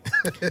 Yeah.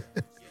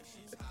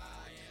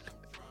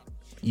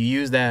 You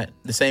use that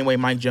the same way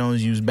Mike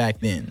Jones used back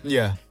then.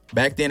 Yeah.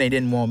 Back then, they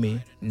didn't want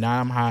me. Now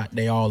I'm hot.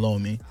 They all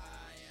on me.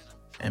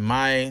 And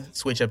my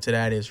switch up to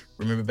that is,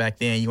 remember back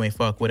then, you ain't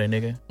fuck with a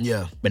nigga?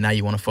 Yeah. But now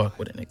you want to fuck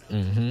with a nigga.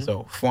 Mm-hmm.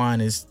 So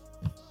Fwan is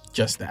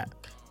just that.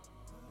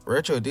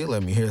 Retro did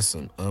let me hear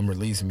some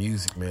unreleased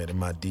music, man, in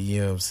my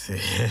DMs.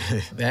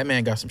 That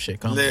man got some shit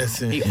coming.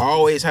 Listen. He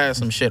always has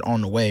some shit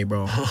on the way,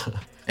 bro.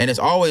 And it's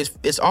always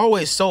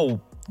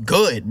so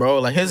good, bro.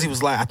 Like he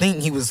was like,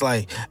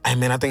 hey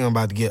man, I think I'm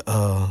about to get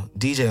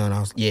DJ on.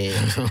 I was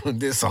like,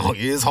 this song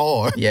is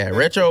hard. Yeah,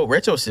 retro,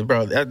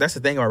 bro. That's the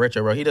thing about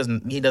Retro, bro. He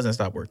doesn't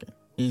stop working.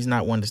 He's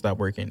not one to stop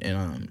working,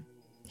 and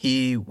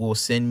he will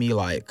send me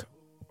like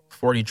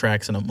 40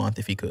 tracks in a month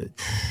if he could.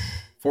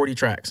 40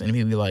 tracks, and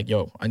he'll be like,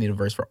 yo, I need a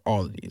verse for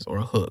all of these, or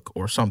a hook,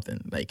 or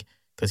something, like,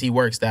 because he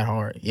works that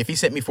hard. If he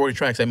sent me 40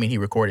 tracks, I mean he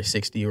recorded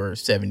 60 or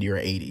 70 or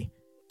 80.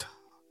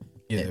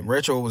 Yeah,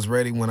 Retro was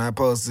ready when I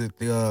posted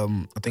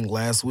I think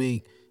last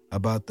week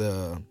about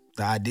the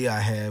idea I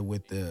had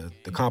with the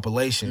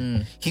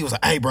compilation. He was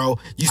like, hey bro,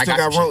 you still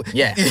got room?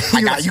 Yeah.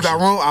 You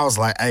got room? I was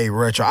like, hey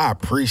Retro, I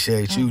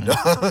appreciate you,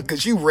 dog,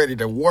 because you ready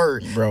to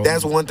work. Bro.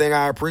 That's one thing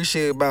I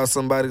appreciate about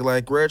somebody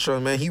like Retro,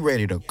 man. He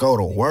ready to go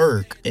to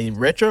work. And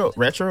Retro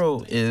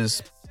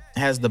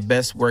has the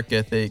best work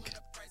ethic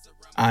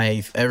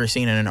I've ever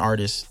seen in an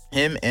artist.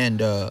 Him and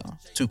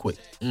Too Quick.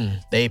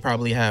 They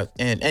probably have,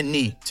 and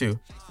Nee too.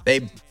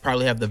 They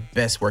probably have the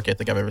best work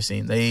ethic I've ever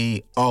seen.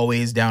 They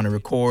always down to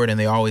record, and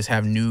they always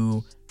have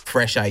new,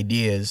 fresh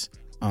ideas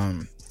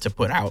to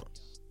put out.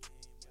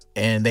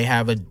 And they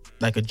have a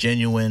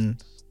genuine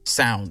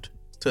sound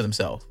to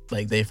themselves.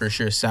 Like, they for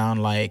sure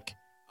sound like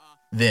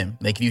them.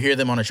 Like, if you hear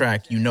them on a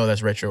track, you know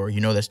that's Retro, or you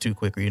know that's Too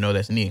Quick, or you know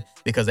that's Nee,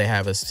 because they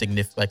have a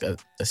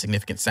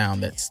significant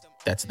sound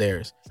that's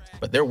theirs.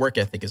 But their work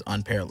ethic is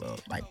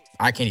unparalleled. Like,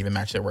 I can't even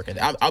match their work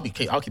ethic. I'll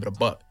keep it a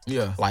buck.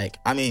 Yeah. Like,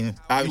 I mean,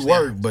 you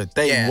work, but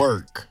they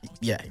work.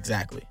 Yeah,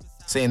 exactly.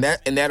 See, and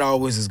that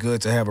always is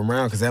good to have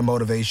around because that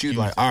motivates you.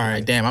 Like, all right,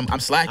 like, damn, I'm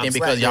slacking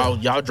because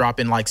y'all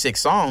dropping like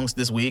 6 songs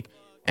this week,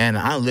 and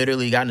I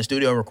literally got in the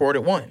studio and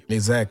recorded 1.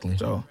 Exactly.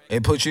 So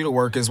it puts you to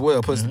work as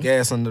well. Puts the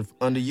gas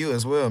under you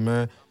as well,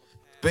 man.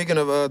 Speaking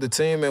of the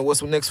team, man,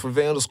 what's next for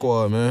Vandal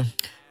Squad, man?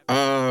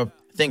 I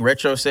think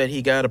Retro said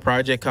he got a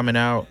project coming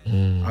out,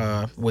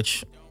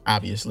 which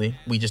obviously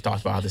we just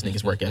talked about how this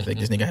nigga's work ethic.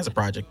 This nigga has a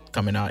project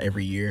coming out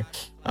every year,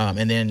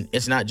 and then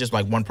it's not just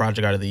like 1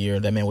 project out of the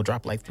year. That man will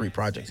drop like 3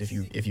 projects if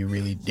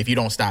you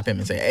don't stop him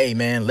and say, hey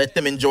man, let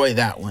them enjoy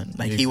that one.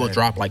 Like he will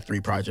drop like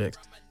 3 projects.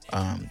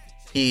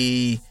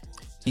 He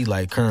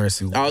like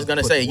Currency. I was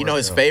gonna say,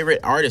 his favorite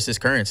artist is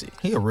Currency.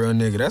 He a real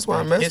nigga. That's why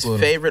I mess with him.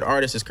 His favorite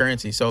artist is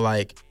Currency. So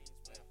like,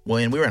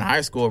 when we were in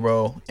high school,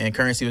 bro, and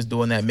Currency was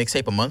doing that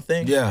mixtape a month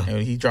thing,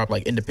 and he dropped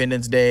like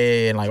Independence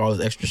Day and like all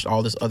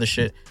this other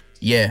shit.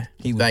 Yeah,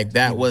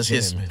 that was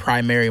his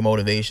primary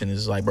motivation.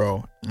 Is like,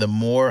 bro, the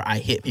more I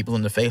hit people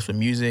in the face with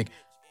music,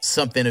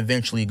 something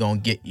eventually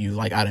gonna get you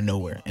like out of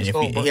nowhere. And if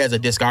he has a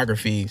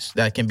discography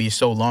that can be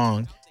so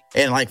long,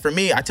 and like for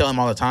me, I tell him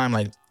all the time,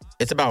 like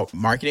it's about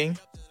marketing,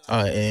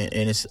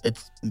 and it's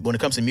when it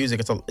comes to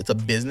music, it's a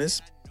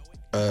business.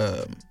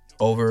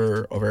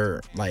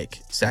 Over like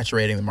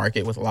saturating the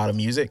market with a lot of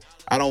music.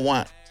 I don't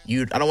want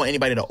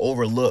anybody to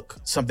overlook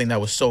something that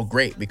was so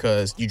great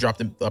because you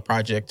dropped a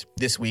project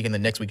this week and the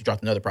next week you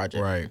dropped another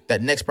project. Right.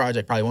 That next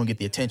project probably won't get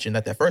the attention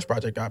that first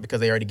project got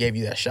because they already gave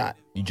you that shot.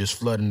 You just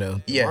flooding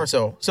the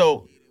market.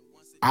 So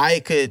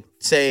I could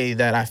say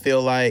that I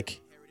feel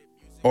like,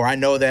 or I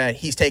know that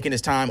he's taking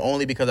his time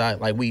only because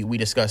we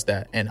discussed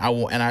that, and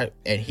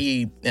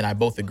he and I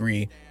both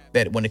agree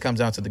that when it comes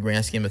down to the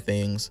grand scheme of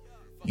things,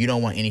 you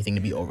don't want anything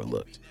to be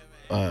overlooked,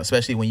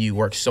 especially when you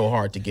work so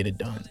hard to get it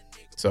done.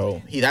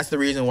 So that's the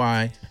reason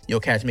why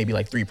you'll catch maybe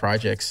like 3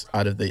 projects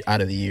out of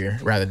the year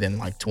rather than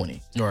like 20.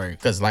 Right.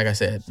 Because like I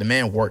said, the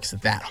man works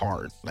that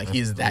hard. Like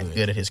he's that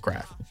good at his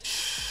craft.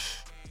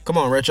 Come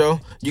on, Retro.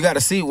 You got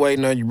a seat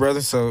waiting on you, brother.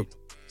 So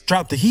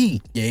drop the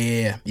heat.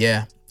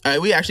 Yeah.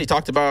 We actually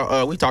talked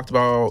about we were talking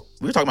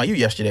about you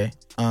yesterday.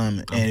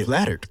 I'm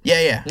flattered.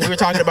 Yeah. We were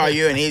talking about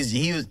you, and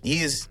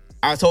he's.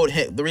 I told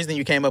him the reason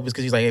you came up was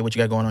because he's like, hey, what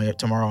you got going on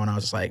tomorrow? And I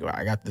was just like, well,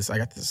 I got this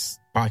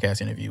podcast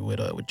interview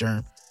with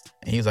Germ.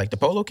 And he was like, the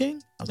Polo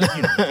King? I was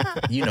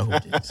like, you know who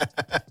it is.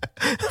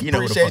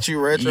 Appreciate you,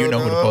 Retro. You know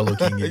who the Polo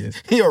King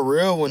is. He a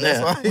real one.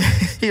 That's why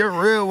he a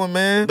real one,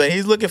 man. But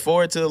he's looking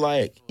forward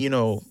to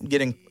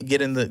getting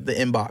the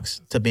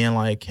inbox to being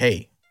like,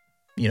 hey,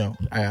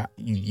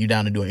 you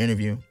down to do an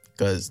interview?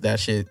 Because that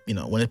shit,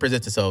 when it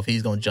presents itself,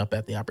 he's gonna jump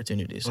at the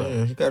opportunity.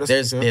 So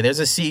there's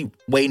a seat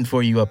waiting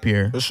for you up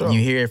here. For sure. You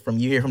hear from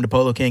the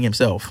Polo King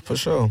himself. For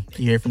sure.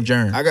 You hear from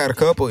Jern. I got a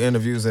couple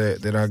interviews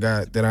that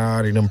I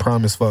already done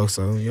promised folks.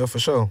 So for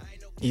sure.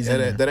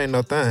 That ain't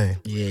no thing.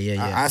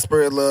 Yeah. I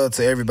spread love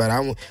to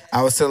everybody.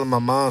 I was telling my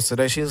mom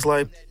today. She was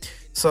like,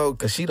 so,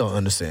 cause she don't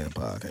understand the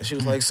podcast. She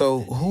was like, so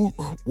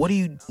what do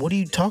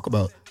you talk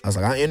about? I was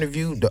like, I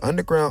interviewed the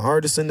underground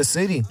artists in the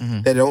city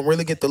that don't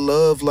really get the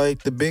love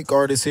like the big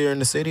artists here in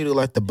the city,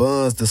 like the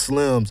Buns, the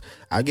Slims.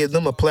 I give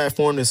them a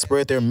platform to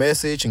spread their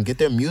message and get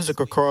their music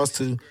across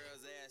to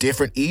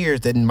different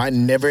ears that might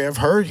never have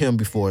heard them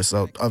before.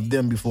 So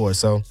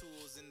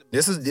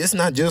it's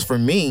not just for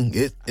me.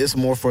 It's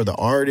more for the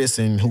artists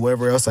and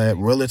whoever else I have,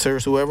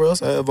 realtors, whoever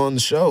else I have on the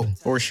show.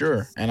 For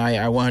sure. And I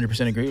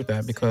 100% agree with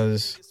that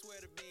because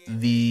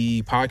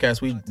the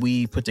podcast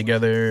we put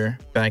together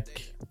back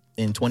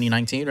in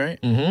 2019, right?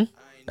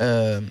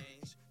 Mm-hmm.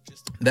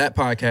 That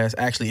podcast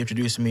actually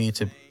introduced me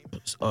to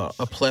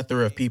a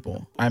plethora of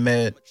people. I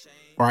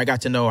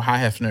got to know High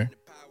Hefner.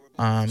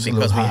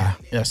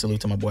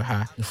 Salute to my boy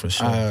High. For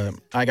sure.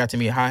 I got to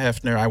meet High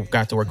Hefner. I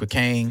got to work with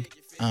Kang.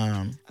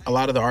 A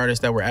lot of the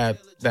artists that were at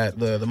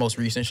the most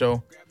recent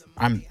show,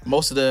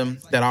 most of them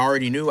that I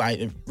already knew.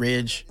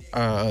 Ridge,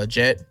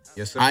 Jet.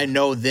 Yes, sir. I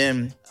know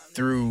them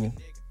through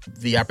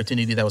the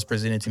opportunity that was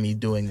presented to me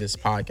doing this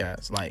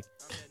podcast, like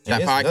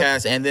that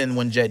podcast, and then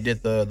when Jet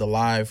did the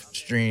live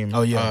stream,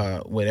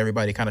 with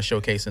everybody kind of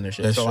showcasing their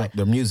shit. That's so like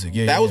the music,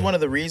 that was one of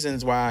the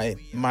reasons why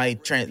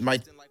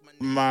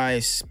my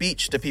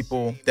speech to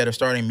people that are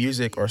starting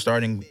music or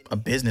starting a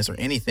business or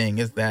anything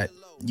is that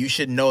you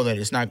should know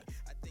that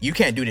you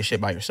can't do this shit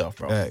by yourself,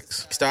 bro.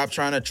 Thanks. Stop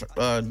trying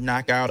to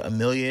knock out 1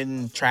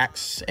 million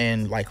tracks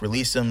and like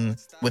release them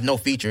with no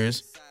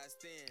features.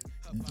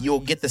 You'll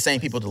get the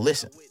same people to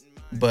listen.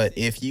 But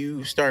if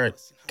you start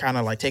kind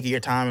of like taking your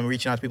time and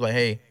reaching out to people like,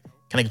 hey,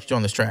 can I get you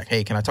on this track?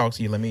 Hey, can I talk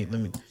to you? Let me.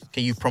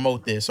 Can you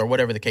promote this or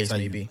whatever the case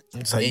may be?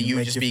 And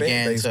you just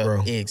began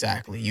to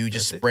exactly. You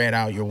just spread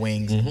out your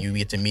wings and you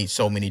get to meet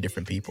so many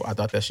different people. I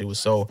thought that shit was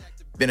so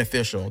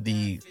beneficial.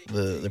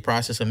 The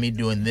process of me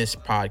doing this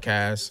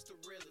podcast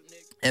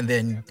and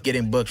then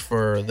getting booked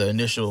for the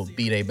initial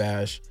B-Day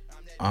Bash.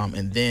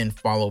 And then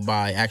followed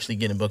by actually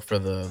getting booked for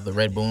the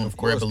Red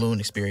Balloon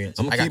experience.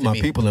 I'm gonna keep my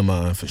people in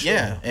mind for sure.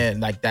 Yeah,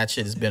 and like that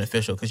shit is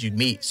beneficial because you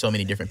meet so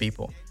many different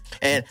people.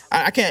 And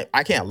I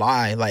can't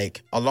lie.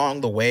 Like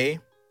along the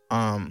way,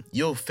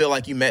 you'll feel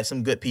like you met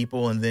some good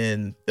people, and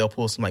then they'll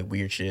pull some like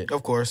weird shit.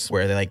 Of course.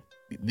 Where they like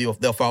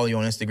they'll follow you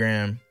on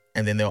Instagram,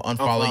 and then they'll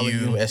unfollow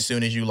you as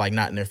soon as you like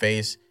not in their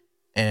face.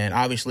 And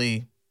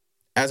obviously,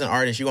 as an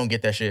artist, you're gonna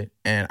get that shit.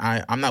 And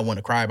I'm not one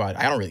to cry about it.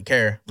 I don't really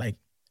care. Like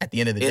at the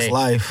end of the day,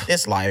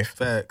 it's life.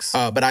 Facts.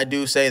 But I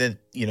do say that,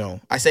 you know,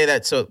 I say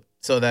that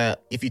so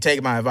that if you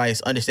take my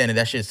advice, understanding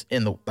that shit's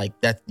in the like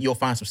that, you'll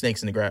find some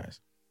snakes in the grass.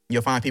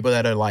 You'll find people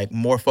that are like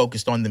more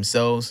focused on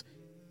themselves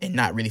and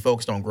not really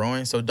focused on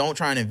growing. So don't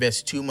try and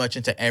invest too much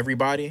into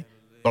everybody.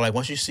 But like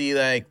once you see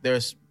like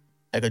there's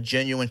like a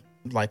genuine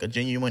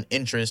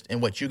interest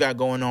in what you got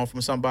going on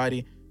from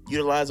somebody,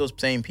 utilize those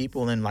same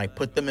people and like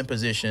put them in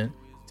position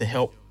to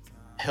help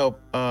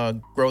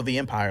grow the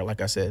empire,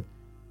 like I said.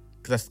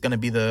 Because that's gonna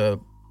be the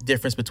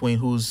difference between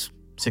who's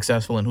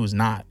successful and who's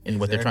not in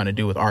what they're trying to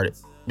do with art.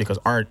 Because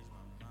art,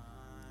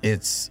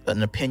 it's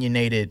an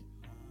opinionated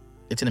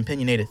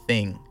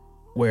thing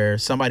where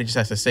somebody just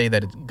has to say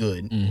that it's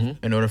good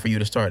in order for you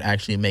to start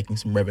actually making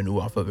some revenue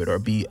off of it or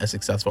be a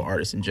successful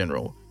artist in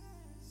general.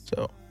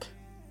 So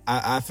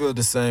I feel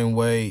the same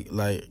way.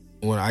 Like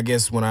when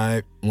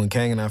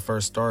Kang and I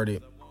first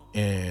started,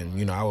 and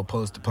you know I would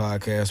post the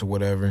podcast or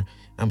whatever,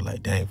 I'm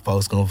like, dang,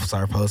 folks gonna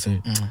start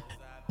posting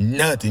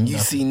nothing. You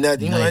see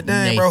nothing. You're like,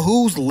 dang, bro,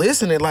 who's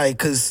listening? Like,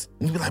 cause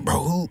you be like,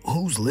 bro,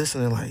 who's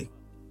listening?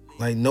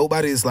 Like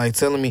nobody's like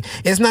telling me.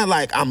 It's not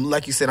like I'm,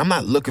 like you said, I'm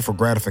not looking for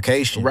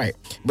gratification, right?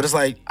 But it's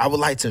like I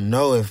would like to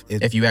know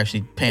if you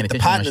actually paying attention.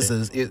 The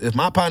partners if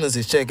my partners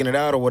is checking it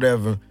out or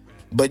whatever.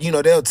 But you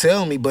know they'll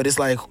tell me. But it's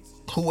like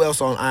who else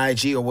on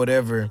IG or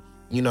whatever,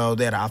 you know,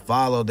 that I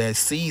follow that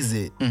sees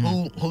it.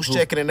 Who's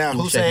checking it out?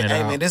 Who's saying,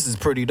 hey man, this is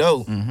pretty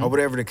dope, or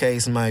whatever the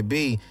case might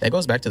be. That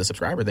goes back to the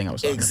subscriber thing I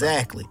was talking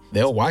about.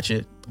 They'll watch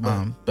it,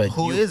 but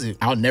who is it?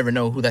 I'll never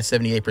know who that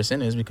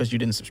 78% is because you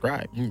didn't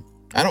subscribe.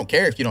 I don't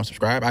care if you don't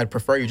subscribe. I'd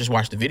prefer you just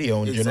watch the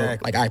video in general.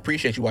 Like, I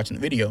appreciate you watching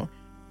the video.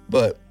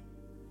 But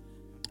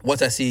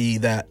once I see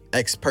that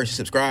X person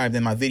subscribed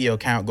and my video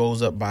count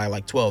goes up by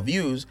like 12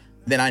 views,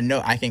 then I know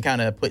I can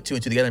kind of put two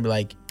and two together and be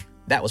like,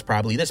 that was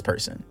probably this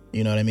person.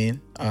 You know what I mean?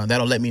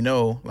 That'll let me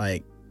know,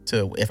 like,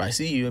 if I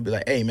see you and be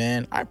like, hey,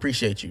 man, I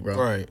appreciate you, bro.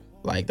 Right.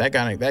 Like,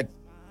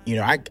 you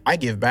know, I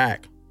give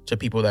back to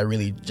people that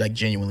really, like,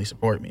 genuinely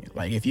support me.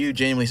 Like, if you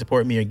genuinely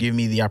support me or give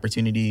me the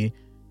opportunity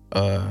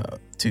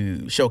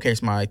to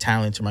showcase my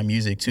talent or my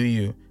music to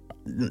you,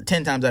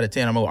 10 times out of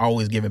 10, I'm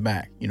always give it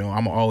back. You know,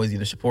 I'm always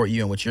either support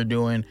you and what you're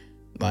doing.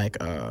 Like,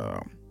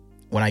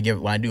 when I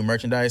do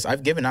merchandise,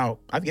 I've given out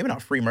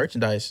free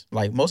merchandise.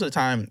 Like, most of the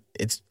time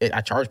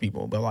I charge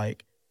people, but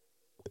like,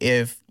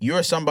 if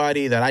you're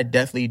somebody that I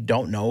definitely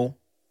don't know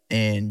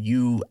and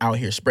you out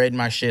here spreading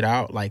my shit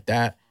out like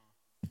that,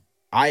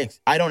 I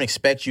don't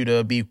expect you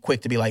to be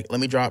quick to be like, let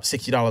me drop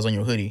 $60 on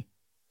your hoodie.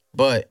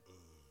 But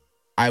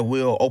I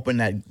will open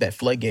that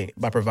floodgate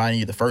by providing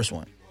you the first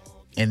one.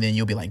 And then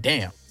you'll be like,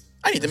 damn,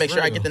 I need to make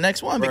sure I get the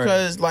next one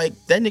because like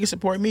that nigga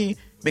support me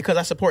because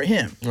I support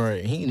him.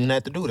 Right. He didn't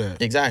have to do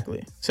that.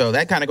 Exactly. So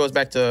that kind of goes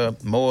back to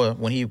Moa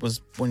when he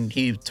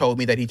told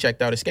me that he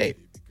checked out Escape.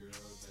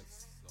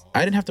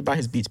 I didn't have to buy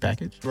his Beats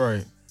package.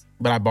 Right.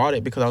 But I bought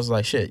it because I was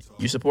like, shit,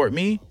 you support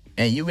me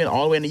and you went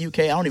all the way in the UK.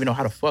 I don't even know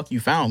how the fuck you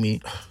found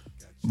me.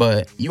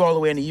 But you all the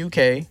way in the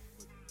UK.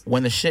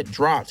 When the shit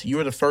dropped, you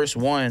were the first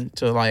one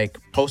to like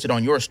post it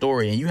on your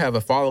story, and you have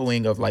a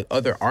following of like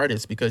other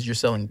artists because you're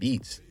selling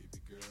beats,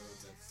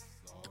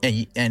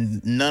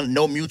 and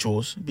no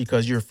mutuals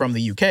because you're from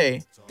the UK,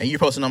 and you're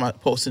posting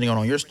it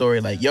on your story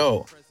like,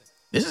 yo,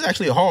 this is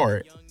actually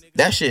hard.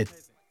 That shit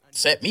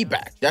set me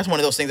back. That's one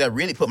of those things that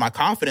really put my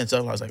confidence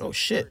up. I was like, oh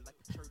shit,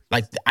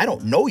 like I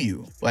don't know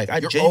you. Like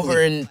you're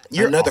over in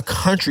another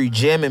country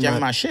jamming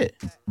my shit,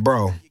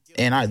 bro.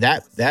 And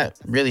that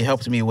really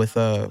helped me with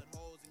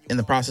in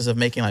the process of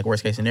making like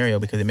Worst Case Scenario,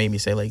 because it made me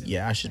say like,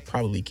 yeah, I should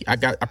probably I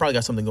probably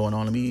got something going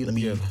on. Let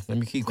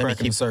me keep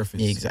cracking the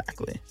surface.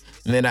 Exactly.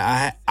 And then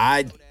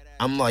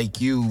I'm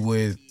like you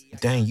with,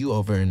 dang, you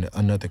over in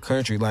another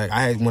country.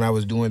 Like when I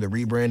was doing the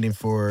rebranding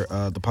for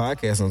the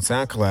podcast on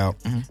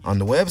SoundCloud on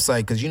the website,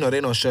 because you know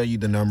they don't show you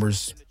the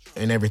numbers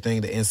and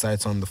everything, the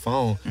insights on the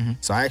phone.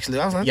 So I was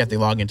like, you have to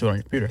log into it on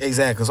your computer.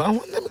 Exactly. So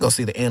let me go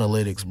see the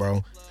analytics,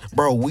 bro.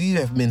 Bro, we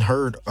have been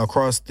heard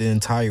across the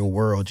entire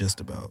world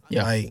just about.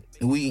 Yeah. Like,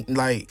 we,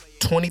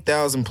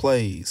 20,000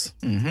 plays.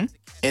 And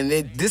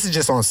this is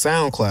just on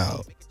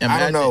SoundCloud. I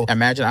don't know.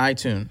 Imagine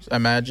iTunes.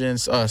 Imagine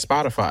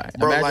Spotify.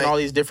 Bro, imagine all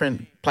these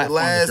different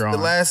platforms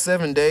the last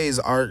 7 days,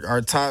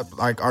 our top,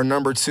 like, our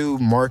number 2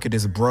 market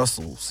is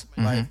Brussels.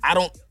 Like, I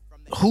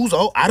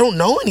don't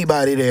know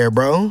anybody there,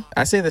 bro.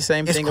 I say the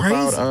same thing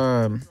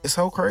about... it's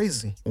so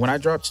crazy. When I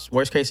dropped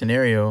Worst Case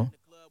Scenario,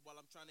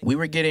 we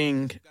were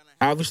getting...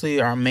 Obviously,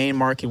 our main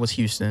market was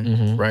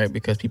Houston, right?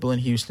 Because people in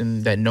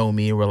Houston that know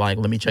me were like,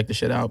 let me check this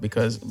shit out.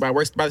 Because by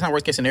the time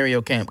Worst Case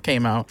Scenario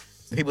came out,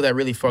 the people that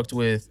really fucked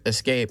with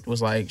Escape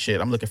was like, shit,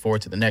 I'm looking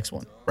forward to the next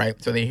one,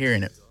 right? So they're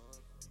hearing it.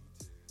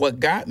 What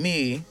got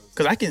me,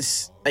 because I can,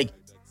 like,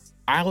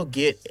 I'll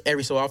get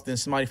every so often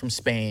somebody from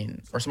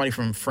Spain or somebody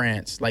from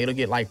France. Like, it'll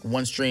get like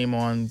one stream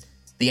on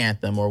the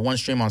anthem, or one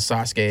stream on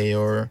Sasuke,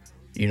 or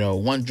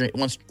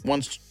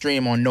one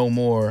stream on No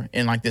More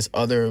in like this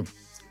other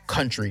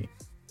country.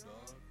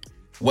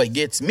 What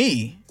gets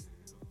me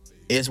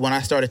is when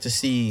I started to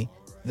see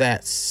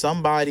that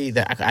somebody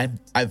that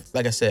I've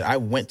like I said, I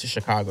went to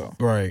Chicago.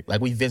 Right.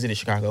 Like we visited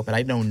Chicago, but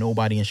I know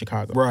nobody in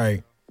Chicago.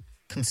 Right.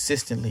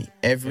 Consistently,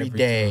 every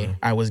day, time.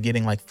 I was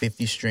getting like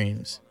 50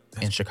 streams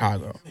in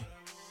Chicago.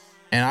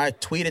 And I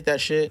tweeted that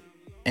shit,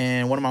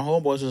 and one of my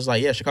homeboys was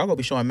like, yeah, Chicago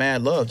be showing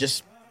mad love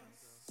just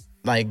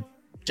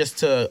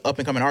to up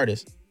and coming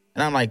artists.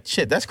 And I'm like,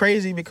 shit, that's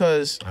crazy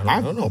because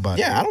I don't know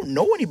nobody. Yeah, I don't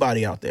know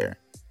anybody out there.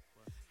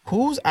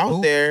 Who's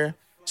out there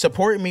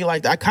supporting me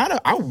like that?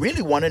 I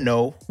really want to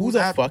know who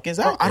the fuck is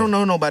out there. I don't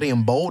know nobody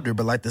in Boulder,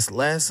 but like this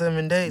last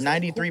 7 days.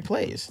 93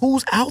 plays.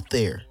 Who's out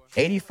there?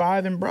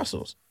 85 in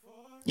Brussels.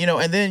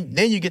 And then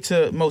you get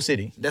to Mo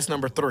City. That's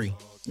number 3.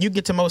 You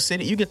get to Mo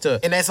City. You get to...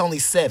 And that's only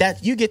 7.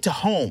 You get to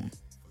home.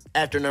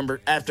 At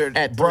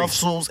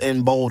Brussels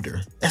and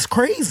Boulder. That's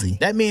crazy.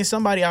 That means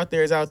somebody out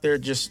there is out there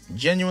just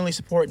genuinely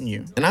supporting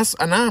you. And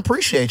I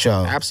appreciate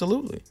y'all.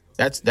 Absolutely.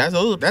 That's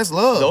love.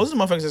 Those are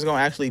the motherfuckers that's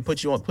gonna actually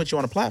put you on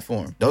a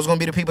platform. Those are gonna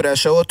be the people that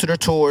show up to their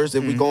tours.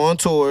 If we go on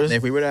tours.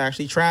 If we were to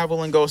actually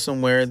travel and go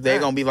somewhere, they're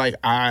gonna be like,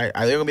 they're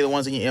gonna be the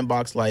ones in your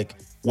inbox like,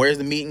 where's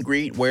the meet and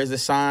greet? Where's the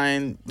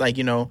sign? Like,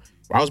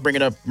 I was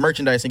bringing up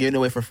merchandise and giving it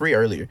away for free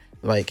earlier.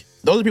 Like,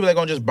 those are people that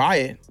gonna just buy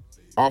it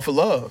off of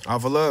love.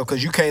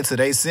 Because you came to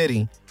their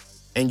city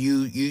and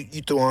you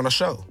threw on a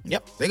show.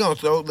 Yep. They're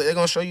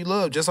gonna show you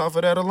love just off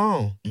of that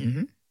alone.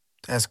 Mm-hmm.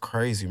 That's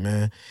crazy,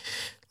 man.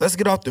 Let's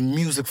get off the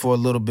music for a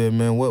little bit,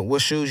 man.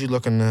 What shoes you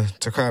looking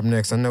to cop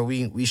next? I know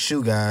we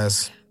shoe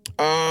guys.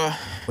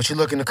 What you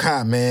looking to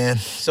cop, man?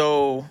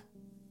 So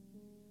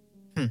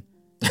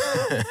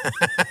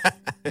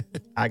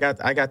I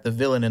got the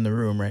villain in the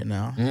room right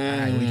now.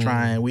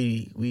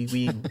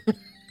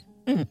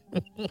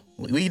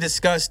 We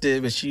discussed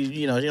it, but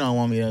she don't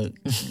want me to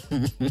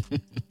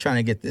trying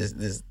to get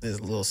this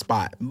little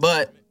spot.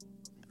 But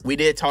we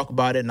did talk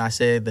about it, and I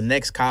said the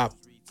next cop,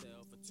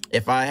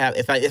 if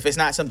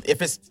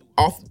it's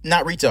off,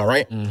 not retail,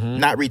 right? Mm-hmm.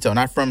 Not retail,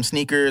 not from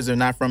sneakers or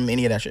not from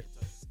any of that shit.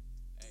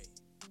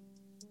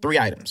 3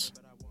 items.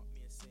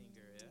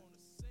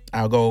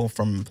 I'll go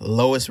from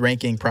lowest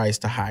ranking price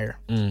to higher.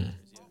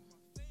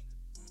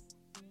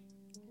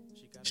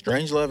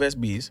 Strangelove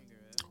SBs.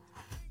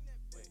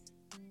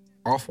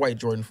 Off-white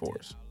Jordan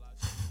 4s.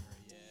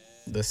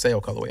 The sale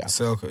colorway. I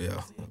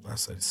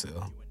said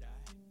sale.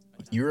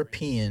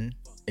 European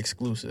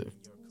exclusive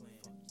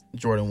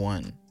Jordan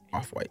 1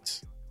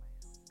 off-whites.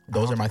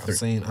 Those are my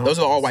 3. Those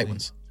are all white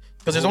ones.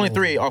 Because there's only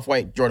 3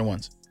 off-white Jordan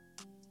 1s.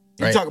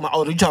 Right? You talking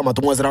about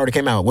the ones that already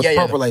came out with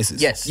purple laces?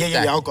 Yes.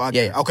 Yeah.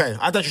 Okay. Okay.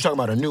 I thought you were talking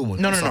about a new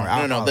one. No.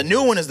 The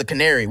new one is the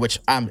canary, which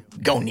I'm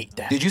gonna need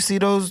that. Did you see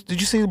those?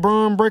 Did you see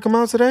Bron break them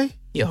out today?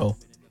 Yo.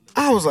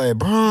 I was like,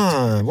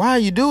 Bron, why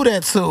you do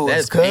that to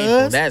us?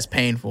 That's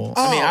painful.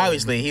 I mean,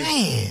 obviously,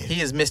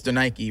 he is Mr.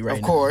 Nike right now.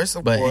 Of course.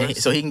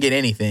 So he can get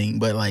anything,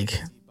 but like,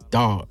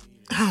 dog.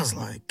 I was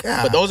like,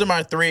 God. But those are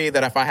my 3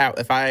 that if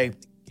I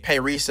pay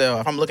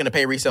resale, if I'm looking to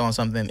pay resale on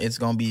something, it's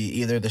gonna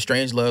be either the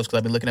Strangeloves, because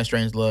I've been looking at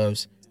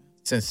Strangeloves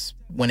since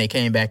when they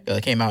came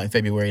out in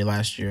February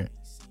last year.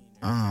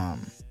 The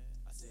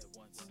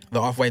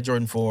off-white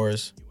Jordan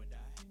 4s.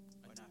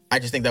 I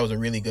just think that was a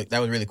really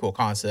cool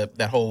concept.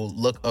 That whole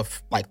look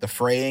of like the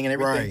fraying and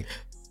everything.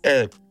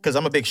 Right. Because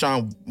I'm a big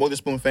Sean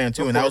Wotherspoon fan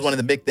too, and that was one of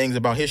the big things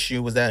about his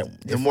shoe was that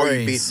the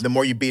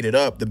more you beat it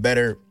up, the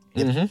better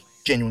it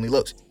genuinely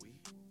looks.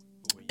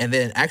 And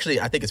then actually,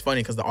 I think it's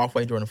funny because the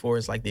off-white Jordan 4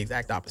 is like the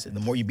exact opposite. The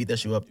more you beat that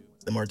shoe up,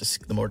 the more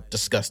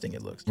disgusting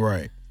it looks.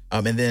 Right.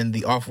 And then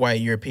the off-white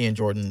European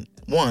Jordan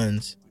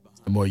 1s,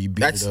 the more you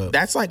beat it up.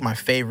 That's like my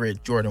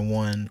favorite Jordan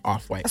 1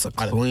 off-white. That's a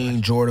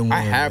clean Jordan 1.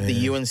 I have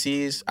the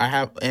UNCs. I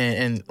have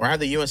I have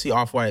the UNC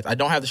off-whites. I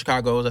don't have the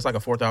Chicago's. That's like a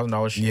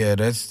 $4,000 shoe. Yeah,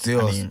 that's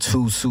still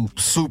too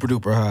super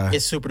duper high.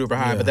 It's super duper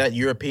high, but that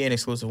European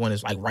exclusive one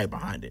is like right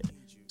behind it.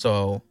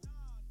 So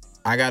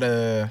I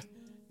gotta.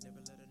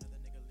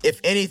 If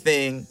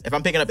anything, if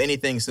I'm picking up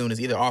anything soon, it's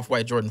either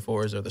off-white Jordan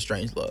 4s or the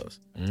Strangeloves.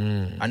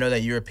 I know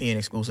that European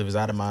exclusive is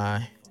out of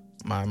my.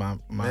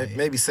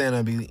 Maybe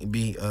Santa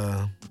be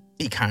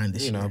kind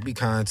this year. Be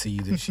kind to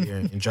you this year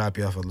and drop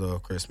you off a little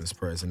Christmas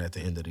present at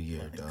the end of the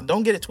year, though.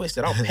 Don't get it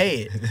twisted. I'll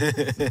pay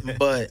it.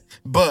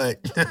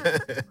 But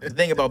the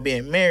thing about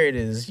being married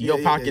is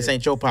your pockets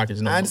ain't your pockets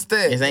no more. I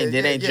understand.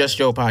 It ain't just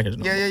your pockets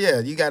no more. Yeah.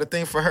 You got to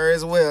think for her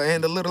as well,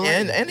 and the little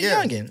and the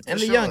youngin. And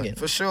the youngin.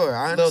 For sure.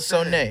 I Little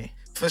Soné.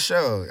 For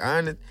sure.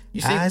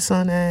 You see, Hi,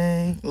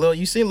 Soné.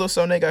 You see Lil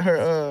Soné got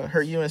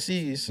her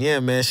UNCs. Yeah,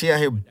 man. She out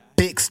here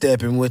big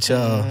stepping with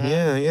y'all.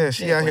 Yeah.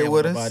 She out here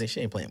with us. She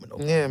ain't playing with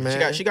nobody. Yeah,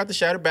 man. She got the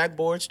shattered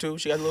backboards too.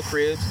 She got the little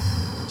cribs.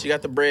 She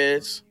got the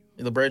breads.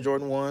 the Bred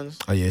Jordan ones.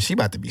 Oh yeah, she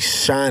about to be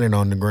shining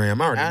on the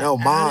gram. I already know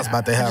Mom's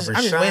about to have her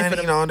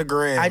shining on the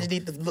gram. I just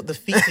need the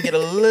feet to get a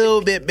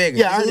little bit bigger.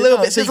 Yeah, just a little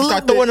bit. So you can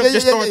start throwing them,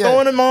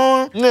 throwing them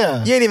on.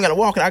 Yeah, you ain't even gotta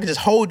walk. I can just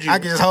hold you. I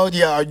can just hold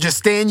you or just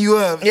stand you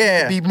up.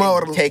 Yeah, be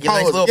more take your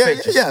nice little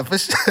pictures. Yeah, for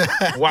sure.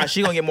 Why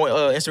she gonna get more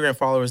Instagram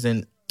followers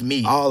than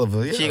me? All of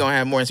them. Yeah. She gonna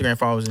have more Instagram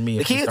followers than me.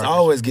 The kids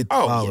always get the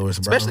followers,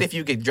 bro. Especially if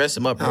you could dress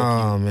them up.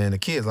 Oh man, the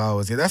kids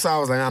always get. That's why I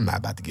was like, I'm not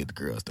about to get the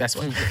girls. That's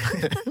what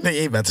they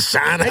ain't about to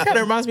shine. That kind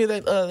of reminds me of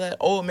that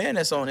old man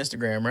that's on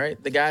Instagram,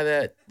 right? The guy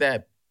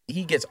that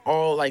he gets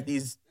all like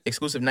these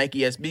exclusive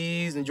Nike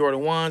SBs and Jordan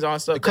 1s, all that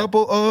stuff. A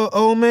couple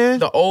old man.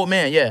 The old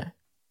man, yeah.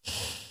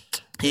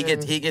 He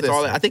gets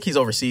all that. I think he's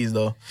overseas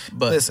though.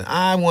 But listen,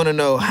 I want to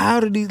know, how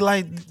do these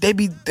they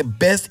be the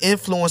best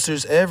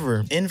influencers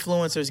ever?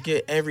 Influencers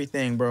get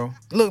everything, bro.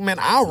 Look, man,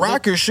 I'll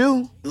rock your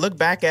shoe. Look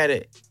back at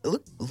it.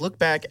 Look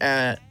back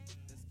at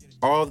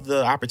all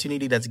the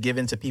opportunity that's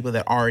given to people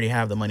that already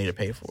have the money to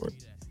pay for it,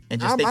 and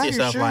just think to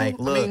yourself like,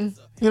 look,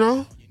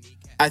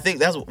 I think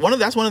that's one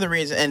of the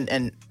reasons,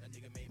 and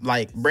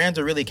like brands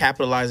are really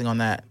capitalizing on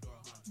that,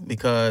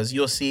 because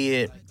you'll see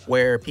it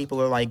where people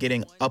are like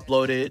getting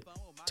uploaded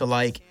to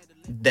like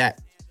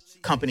that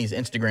company's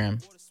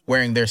Instagram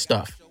wearing their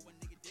stuff,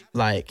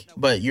 like,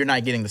 but you're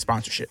not getting the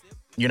sponsorship.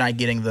 You're not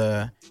getting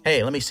the,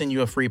 hey, let me send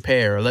you a free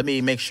pair, or let me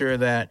make sure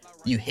that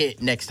you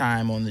hit next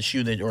time on the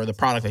shoe that or the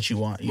product that you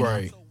want. You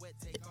know?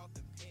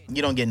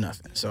 You don't get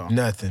nothing. So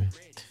nothing.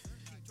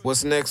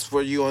 What's next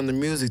for you on the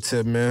music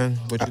tip, man?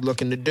 What you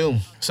looking to do?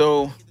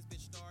 So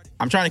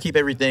I'm trying to keep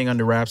everything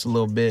under wraps a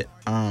little bit,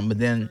 but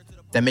then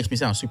that makes me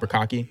sound super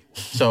cocky.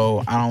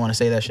 So I don't want to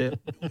say that shit.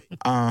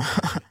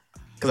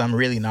 Because I'm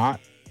really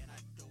not.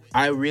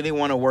 I really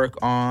want to work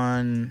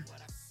on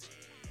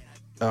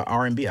an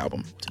R&B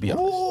album, to be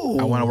honest. Ooh.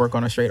 I want to work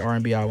on a straight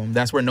R&B album.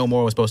 That's where No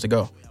More was supposed to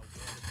go.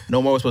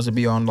 No More was supposed to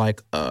be on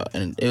like,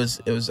 and it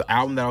was an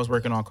album that I was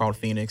working on called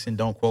Phoenix, and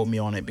don't quote me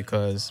on it,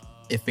 because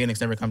if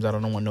Phoenix never comes out, I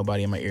don't want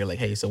nobody in my ear like,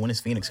 hey, so when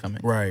is Phoenix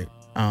coming? Right.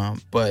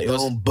 But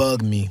don't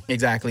bug me.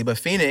 Exactly. But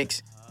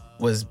Phoenix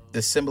was,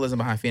 the symbolism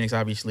behind Phoenix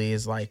obviously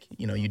is like,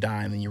 you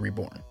die and then you're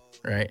reborn,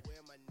 right?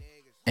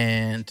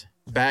 And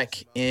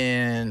back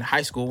in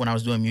high school when I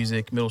was doing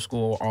music, middle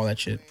school, all that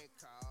shit,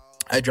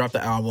 I dropped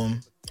the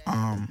album,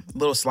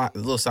 little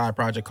side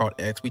project called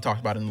X. We talked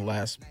about it in the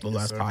last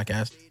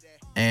podcast.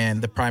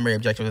 And the primary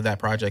objective of that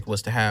project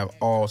was to have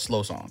all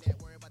slow songs.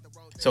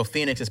 So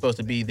Phoenix is supposed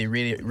to be the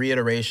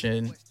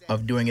reiteration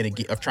of doing it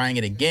again, of trying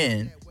it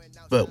again,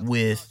 but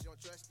with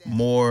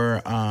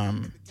more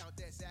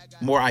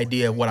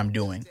idea of what I'm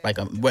doing, like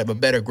a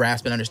better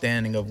grasp and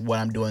understanding of what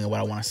I'm doing and what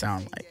I want to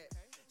sound like.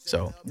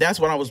 So that's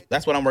what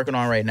I'm working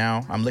on right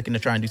now. I'm looking to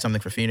try and do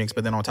something for Phoenix,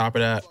 but then on top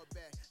of that,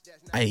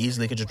 I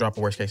easily could just drop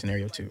a Worst Case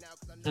Scenario too.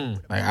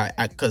 Like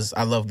because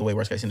I love the way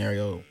Worst Case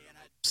Scenario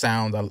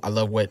sounds. I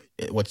love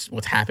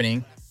what's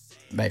happening.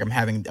 Like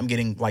I'm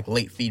getting like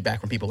late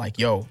feedback from people like,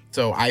 yo,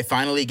 so I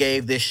finally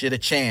gave this shit a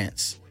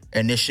chance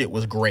and this shit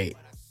was great.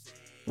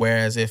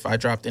 Whereas if I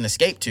dropped an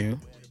Escape 2,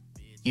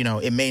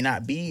 it may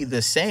not be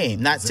the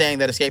same. Not saying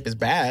that Escape is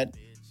bad,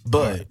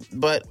 but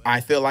I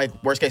feel like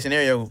Worst Case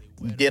Scenario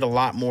did a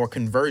lot more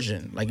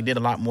conversion. Like it did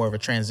a lot more of a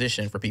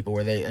transition for people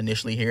where they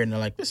initially hear it and they're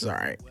like, this is all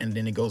right. And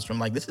then it goes from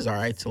like, this is all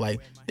right to like,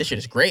 this shit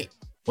is great.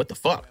 What the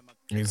fuck?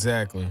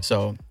 Exactly.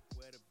 So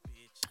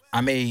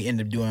I may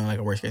end up doing like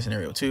a Worst Case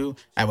Scenario 2.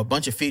 I have a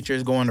bunch of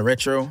features going to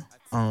retro.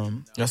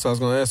 That's what I was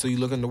gonna ask. So you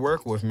looking to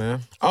work with, man?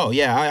 Oh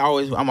yeah,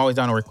 I'm always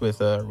down to work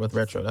with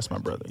retro. That's my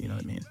brother. You know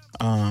what I mean?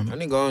 I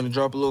need to go in and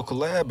drop a little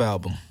collab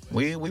album.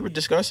 We were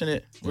discussing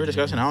it. I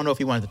don't know if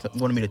he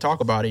wanted me to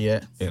talk about it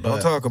yet. Yeah,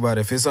 don't talk about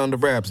it. If it's under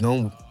wraps,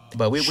 don't.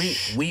 But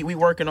we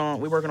working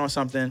on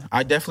something.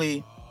 I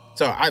definitely.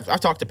 So I've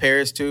talked to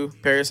Paris too.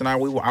 Paris and I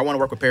want to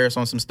work with Paris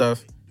on some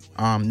stuff.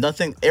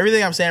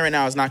 Everything I'm saying right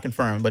now is not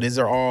confirmed, but these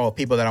are all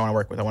people that I want to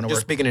work with. I want to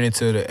just speaking it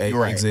into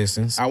the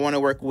existence. I want to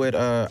work with.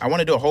 I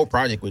want to do a whole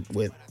project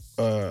with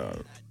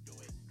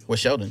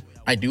Sheldon.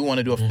 I do want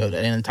to do an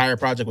entire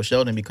project with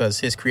Sheldon because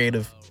his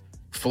creative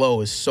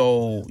flow is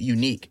so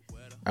unique.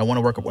 I want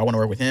to work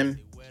with him.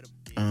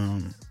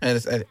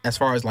 As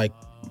far as like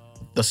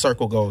the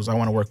circle goes, I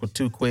want to work with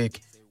Too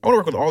Quick. I want to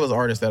work with all those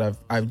artists that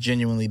I've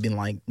genuinely been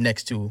like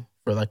next to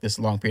for like this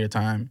long period of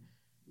time.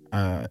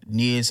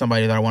 Nia is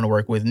somebody that I want to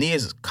work with. Nia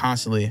is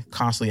constantly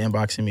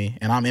inboxing me,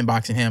 and I'm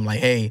inboxing him like,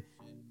 hey,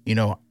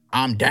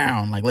 I'm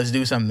down. Like, let's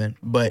do something.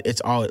 But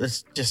it's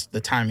just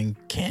the timing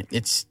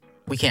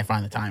we can't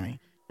find the timing,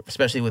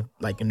 especially with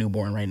like a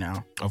newborn right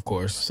now. Of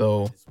course.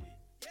 So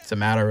it's a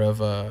matter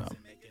of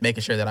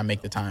making sure that I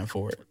make the time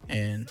for it,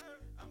 and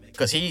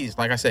because he's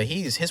like I said,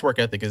 his work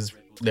ethic is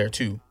there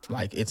too.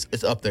 Like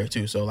it's up there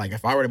too. So like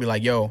if I were to be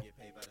like, yo,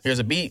 here's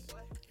a beat.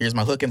 Here's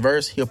my hook and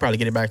verse. He'll probably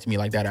get it back to me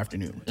like that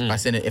afternoon.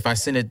 If I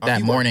send it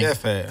that morning,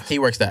 he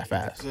works that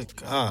fast. Good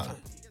God,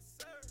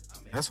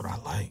 that's what I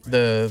like.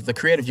 The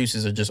creative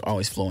juices are just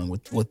always flowing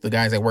with the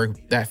guys that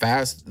work that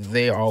fast.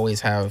 They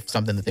always have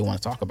something that they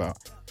want to talk about.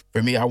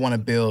 For me, I want to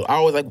build. I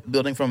always like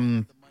building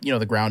from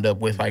the ground up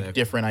with like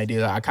different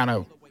ideas. I kind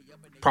of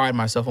pride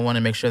myself. I want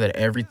to make sure that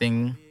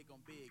everything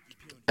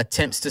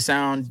attempts to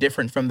sound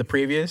different from the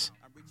previous.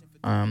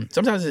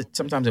 Sometimes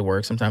it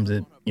works. Sometimes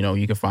it,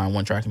 you can find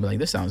one track and be like,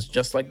 this sounds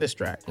just like this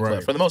track. Right.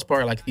 But for the most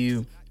part, like if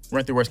you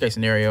run through worst case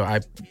scenario,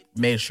 I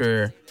made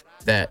sure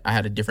that I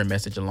had a different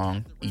message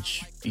along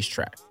each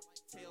track.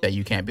 That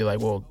you can't be like,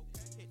 well,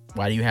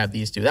 why do you have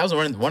these two? That was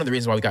one of the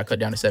reasons why we got cut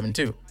down to 7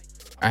 too.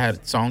 I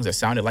had songs that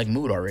sounded like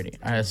Mood already.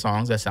 I had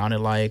songs that sounded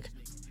like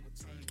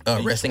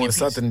Resting in Peace.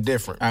 Something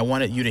different. I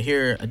wanted you to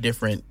hear a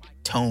different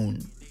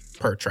tone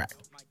per track.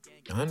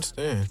 I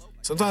understand.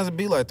 Sometimes it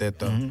be like that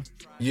though. Mm-hmm.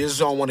 You just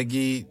don't want to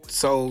get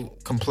so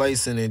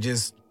complacent and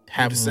just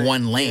have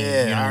one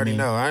lane. Yeah, I already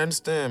know. I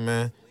understand,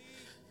 man.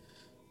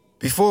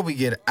 Before we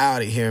get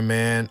out of here,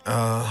 man,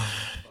 how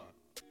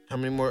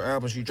many more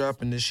albums you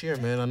dropping this year,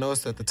 man? I know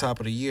it's at the top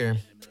of the year.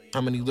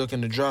 How many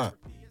looking to drop?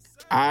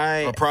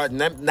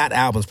 Not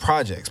albums,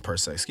 projects per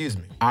se. Excuse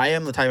me. I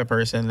am the type of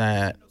person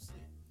that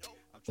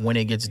when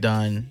it gets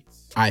done,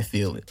 I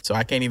feel it. So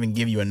I can't even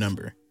give you a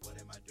number.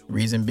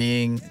 Reason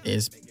being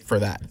is for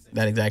that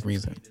exact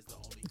reason.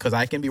 Because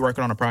I can be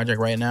working on a project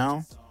right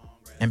now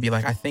and be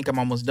like, I think I'm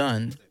almost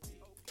done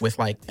with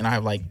and I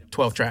have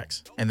 12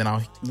 tracks. And then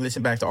I'll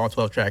listen back to all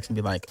 12 tracks and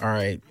be like, all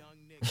right,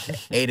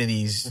 8 of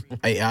these,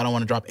 I don't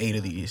want to drop 8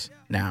 of these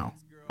now.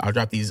 I'll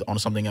drop these on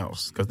something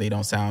else because they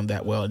don't sound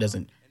that well. It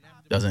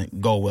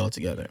doesn't go well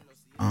together.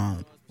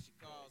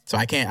 So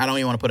I don't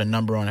even want to put a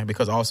number on it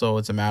because also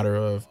it's a matter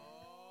of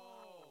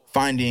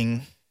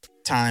finding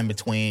time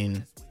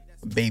between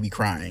baby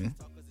crying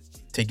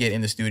to get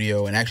in the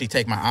studio and actually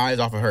take my eyes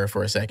off of her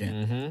for a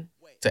second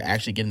to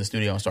actually get in the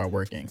studio and start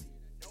working.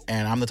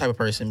 And I'm the type of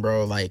person,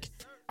 bro,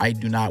 I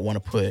do not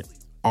want to put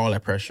all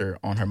that pressure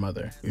on her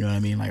mother. You know what I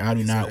mean? I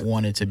do not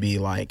want it to be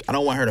I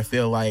don't want her to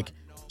feel like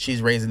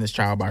she's raising this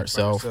child by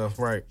herself.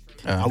 Right.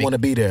 I want to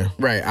be there.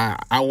 Right.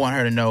 I want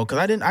her to know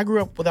because I grew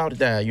up without a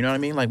dad. You know what I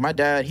mean? My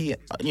dad, he,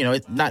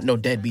 it's not no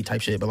deadbeat type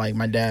shit, but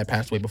my dad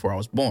passed away before I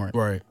was born.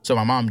 Right. So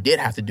my mom did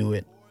have to do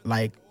it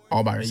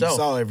all by herself. You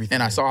saw everything.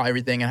 And I saw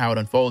everything and how it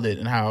unfolded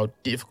and how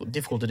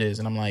difficult it is.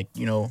 And I'm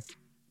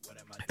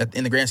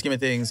in the grand scheme of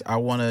things, I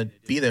want to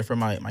be there for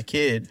my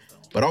kid,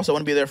 but also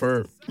want to be there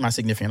for my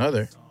significant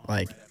other.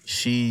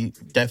 She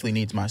definitely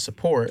needs my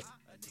support.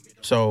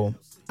 So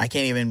I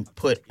can't even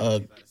put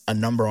a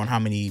number on how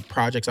many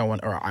projects I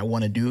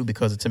want to do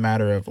because it's a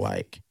matter of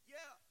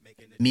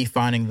me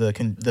finding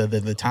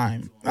the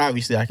time.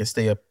 Obviously, I can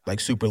stay up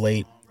super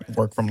late,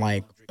 work from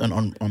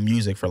on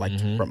music for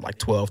from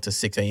 12 to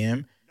 6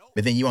 a.m.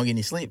 But then you won't get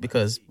any sleep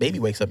because baby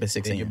wakes up at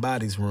 6 a.m. Your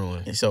body's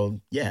ruined. And so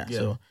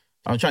so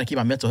I'm trying to keep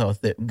my mental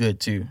health good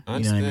too. I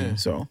you know understand. what I mean?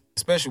 So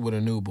especially with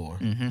a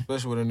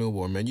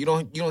newborn, man. You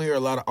don't hear a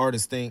lot of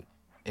artists think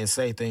and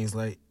say things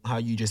like how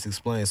you just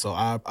explained. So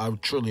I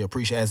truly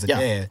appreciate as a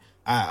dad.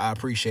 I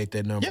appreciate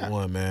that number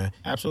one, man.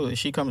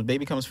 Absolutely.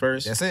 Baby comes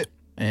first. That's it.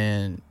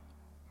 And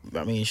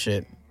I mean,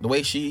 shit, the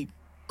way she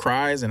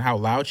cries and how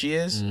loud she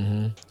is,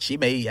 she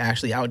may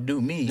actually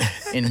outdo me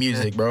in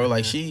music,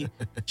 bro. She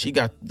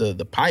got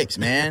the pipes,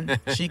 man.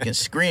 She can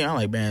scream. I'm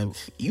like, man,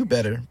 you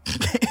better.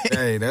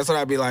 Hey, that's what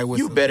I'd be like with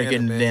you better get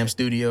in the damn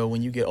studio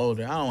when you get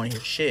older. I don't want to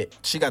hear shit.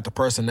 She got the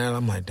personality.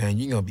 I'm like, dang,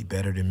 you gonna be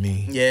better than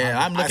me. Yeah,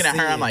 I'm looking at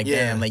her. I'm like,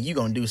 damn, you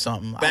gonna do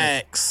something.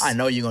 Facts. I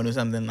know you gonna do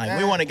something.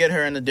 We want to get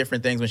her into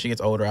different things when she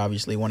gets older.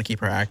 Obviously, want to keep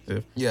her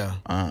active. Yeah.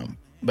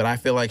 But I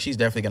feel like she's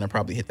definitely gonna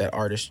probably hit that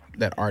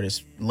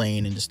artist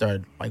lane and just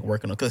start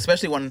working on. Because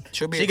especially when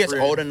she gets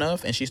old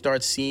enough and she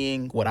starts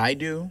seeing what I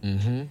do,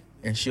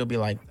 and she'll be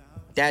like,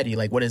 "Daddy,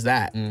 what is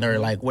that?" Or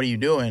 "What are you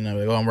doing?" I'm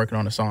like, "Oh, I'm working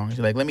on a song." She's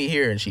like, "Let me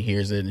hear it." And she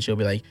hears it, and she'll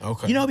be like,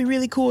 "Okay, it'd be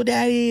really cool,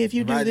 Daddy, if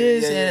you do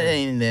this."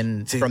 And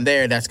then from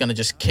there, that's gonna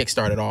just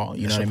kickstime it all.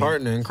 You know what I mean?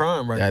 Partner in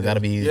crime, right?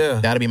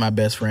 That'll be my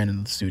best friend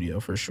in the studio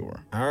for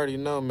sure. I already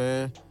know,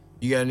 man.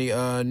 You got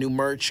any new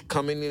merch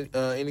coming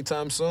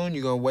anytime soon?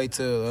 You gonna wait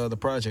till the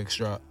projects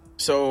drop?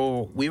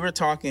 So we were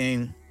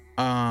talking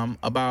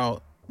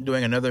about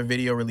doing another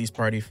video release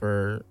party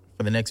for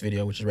the next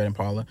video, which is Red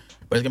Impala,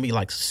 but it's gonna be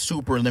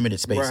super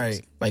limited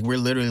spaces. Right. We're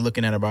literally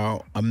looking at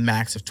about a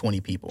max of 20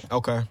 people.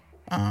 Okay.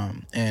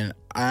 And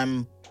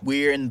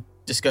we're in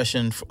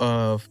discussion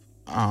of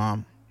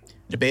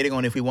debating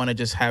on if we want to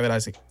just have it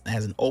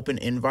as an open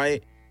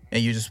invite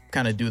and you just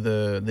kind of do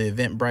the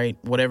Eventbrite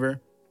whatever.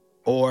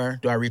 Or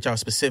do I reach out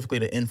specifically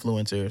to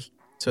influencers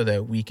so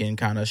that we can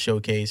kind of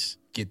showcase,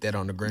 get that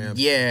on the gram?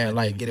 Yeah,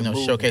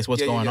 showcase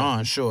what's going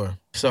on. Sure.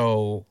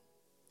 So,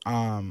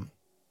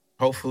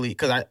 hopefully,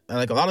 because I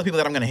a lot of people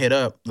that I'm gonna hit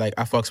up,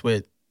 I fucks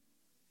with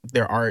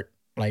their art,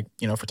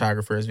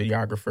 photographers,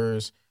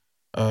 videographers,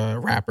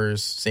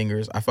 rappers,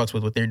 singers. I fucks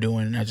with what they're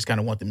doing, and I just kind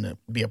of want them to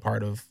be a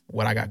part of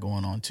what I got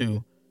going on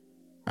too.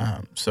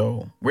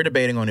 So we're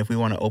debating on if we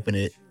want to open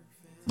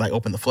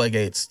the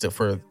floodgates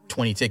for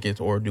 20 tickets,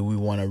 or do we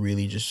want to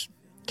really just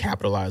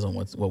capitalize on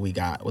what we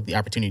got, with the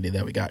opportunity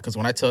that we got? Because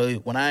when I tell you,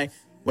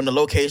 when the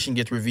location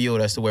gets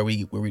revealed as to where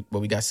we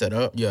got set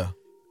up, yeah,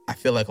 I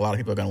feel like a lot of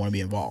people are gonna want to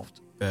be involved.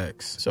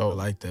 Facts. So I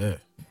like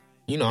that.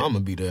 You know I'm gonna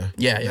be there.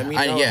 Yeah. Let me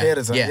know ahead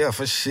of time. Yeah,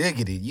 for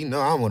shiggity. You know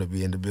I want to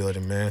be in the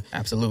building, man.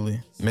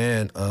 Absolutely.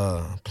 Man,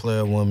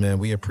 Player One, man,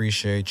 we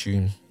appreciate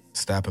you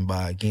stopping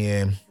by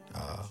again.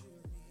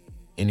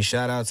 Any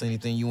shout outs,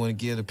 anything you want to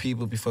give the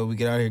people before we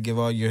get out here? Give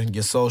all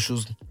your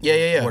socials.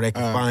 Yeah. Where they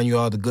can find you,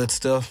 all the good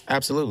stuff.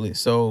 Absolutely.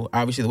 So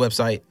obviously the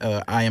website,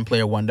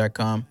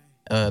 IamPlayer1.com.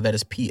 That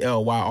is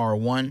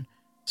PLYR1.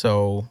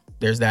 So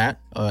there's that.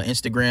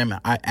 Instagram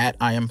at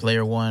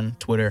IamPlayer1.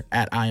 Twitter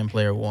at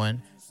IamPlayer1.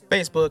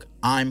 Facebook,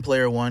 I'm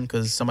Player One,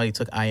 because somebody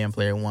took I Am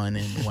Player One,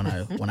 and when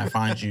I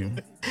find you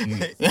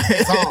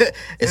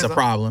it's a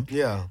problem.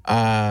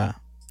 Yeah.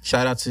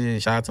 Shout out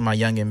to my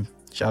youngin'.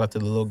 Shout out to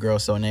the little girl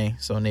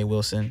Soné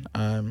Wilson.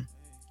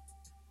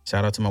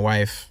 Shout out to my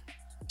wife,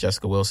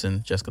 Jessica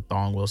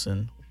Thong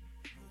Wilson.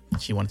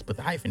 She wanted to put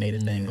the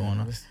hyphenated thing going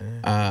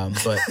on.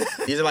 But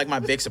these are like my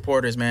big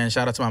supporters, man.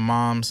 Shout out to my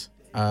moms.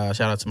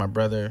 Shout out to my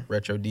brother,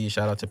 Retro D.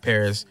 Shout out to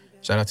Paris.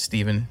 Shout out to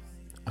Steven.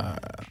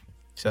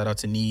 Shout out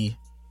to Nee.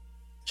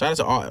 Shout out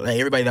to all, like,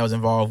 everybody that was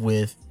involved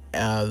with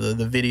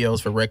the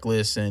videos for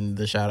Reckless, and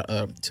the shout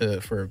out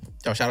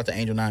to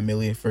Angel 9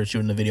 Millie for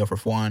shooting the video for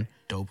Fwan.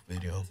 Dope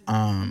video.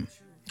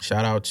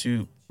 Shout out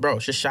to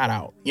just shout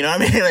out. You know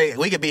what I mean? Like,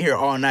 we could be here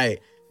all night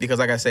because,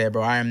 like I said,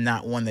 bro, I am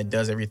not one that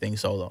does everything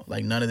solo.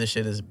 Like, none of this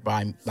shit is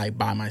by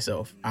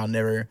myself. I'll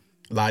never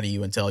lie to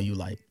you and tell you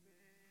like,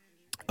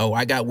 oh,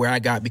 I got where I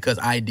got because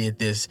I did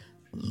this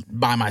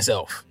by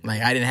myself.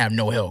 Like, I didn't have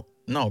no help.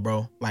 No,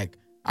 bro. Like,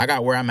 I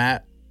got where I'm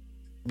at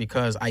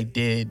because I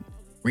did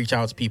reach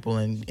out to people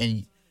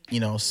and you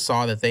know,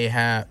 saw that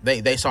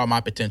they saw my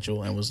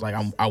potential and was like,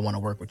 I want to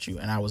work with you,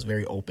 and I was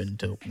very open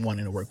to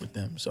wanting to work with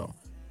them. So,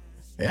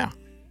 yeah,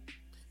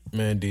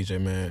 man,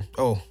 DJ, man.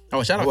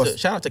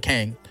 Shout out to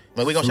Kang.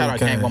 But we gonna shout out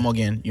Kang one more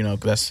again, you know,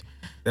 because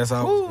that's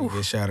how we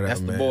get shouted out.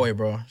 That's man. the boy,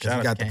 bro. He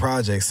got the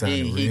project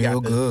sounding real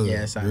good.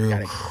 Yes,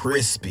 real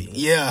crispy.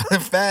 Yeah,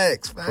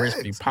 facts.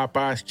 Crispy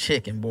Popeye's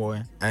chicken,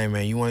 boy. Hey,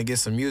 man, you want to get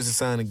some music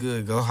sounding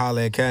good? Go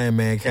holler at Kang,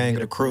 man. Kang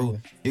of the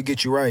crew. He'll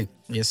get you right.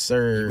 Yes,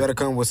 sir. You better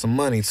come with some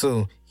money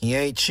too. He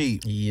ain't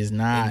cheap. He is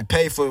not. And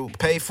pay for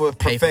perfection.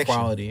 Pay for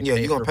quality. Yeah,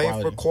 you're gonna pay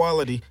for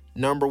quality.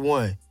 Number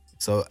one.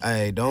 So,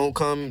 hey, don't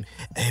come.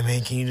 Hey,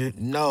 man, can you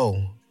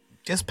no?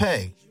 Just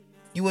pay.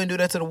 You wouldn't do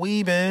that to the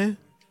weed, man.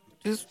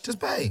 Just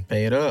pay.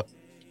 Pay it up.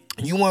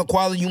 You want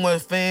quality. You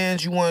want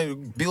fans. You want to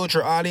build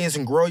your audience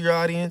and grow your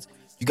audience.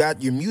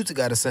 Your music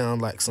got to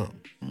sound like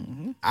something.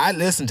 Mm-hmm. I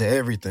listen to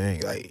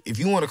everything. Like, if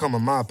you want to come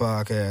on my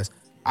podcast,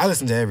 I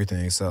listen to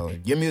everything. So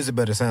your music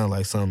better sound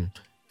like something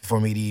for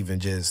me to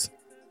even just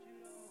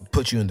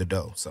put you in the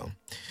dough. So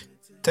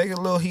take a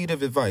little heed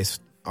of advice,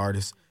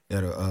 artists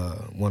that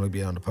want to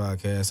be on the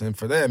podcast. And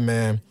for that,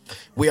 man,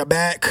 we are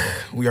back.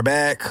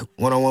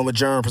 One-on-one with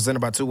Germ, presented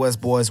by Two West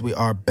Boys. We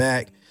are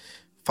back.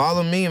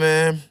 Follow me,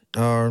 man.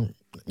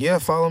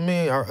 Follow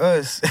me or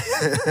us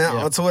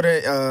on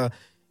Twitter.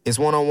 It's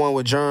One-on-One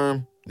with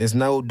Germ. There's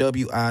no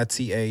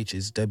WITH.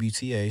 It's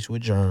WTH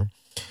with Germ.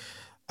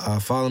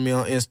 Follow me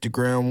on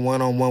Instagram,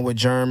 One-on-One with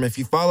Germ. If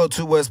you follow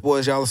Two West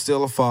Boys, y'all are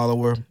still a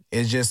follower.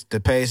 It's just the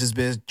page has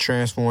been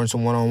transformed to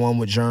One-on-One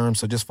with Germ.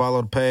 So just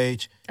follow the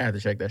page. I had to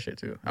check that shit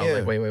too. I was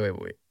like, wait.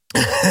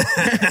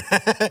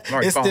 I'm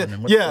already following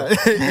him.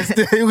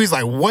 He was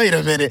like, wait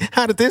a minute.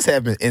 How did this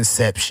happen?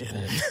 Inception.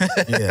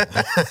 Yeah.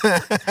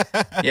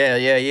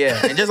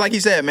 And just like you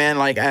said, man,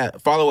 like,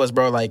 follow us,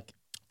 bro. Like,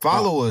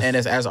 follow us. And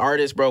as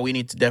artists, bro, we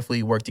need to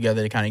definitely work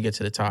together to kind of get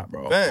to the top,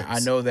 bro. Facts. I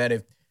know that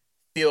it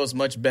feels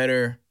much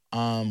better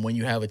when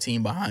you have a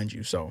team behind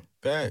you. So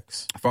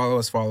facts. Follow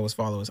us.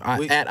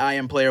 At I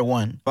Am Player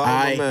One.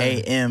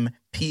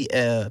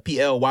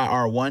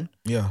 IAMPLYR1.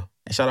 Yeah.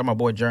 And shout out my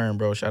boy Germ,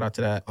 bro. Shout out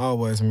to that.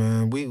 Always,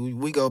 man.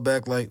 We go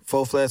back like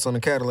 4 flats on the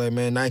Cadillac,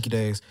 man. Nike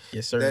days.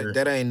 Yes, sir.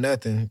 That ain't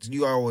nothing.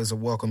 You always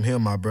welcome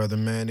him, my brother,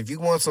 man. If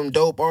you want some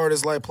dope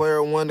artists like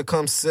Player One to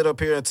come sit up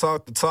here and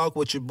talk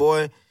with your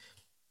boy,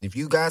 if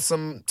you got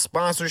some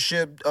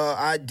sponsorship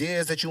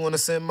ideas that you want to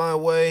send my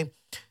way,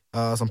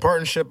 some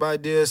partnership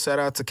ideas, shout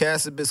out to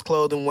Cassabis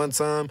Clothing one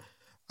time.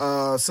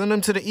 Send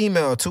them to the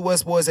email,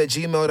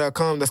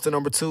 twowestboys@gmail.com. That's the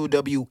number 2,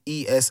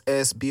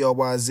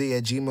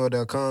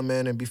 WESSBOYZ@gmail.com,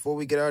 man. And before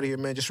we get out of here,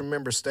 man, just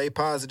remember, stay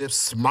positive,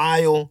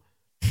 smile,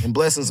 and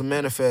blessings will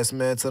manifest,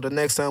 man. Till the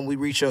next time we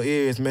reach your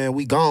ears, man,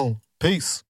 we gone. Peace.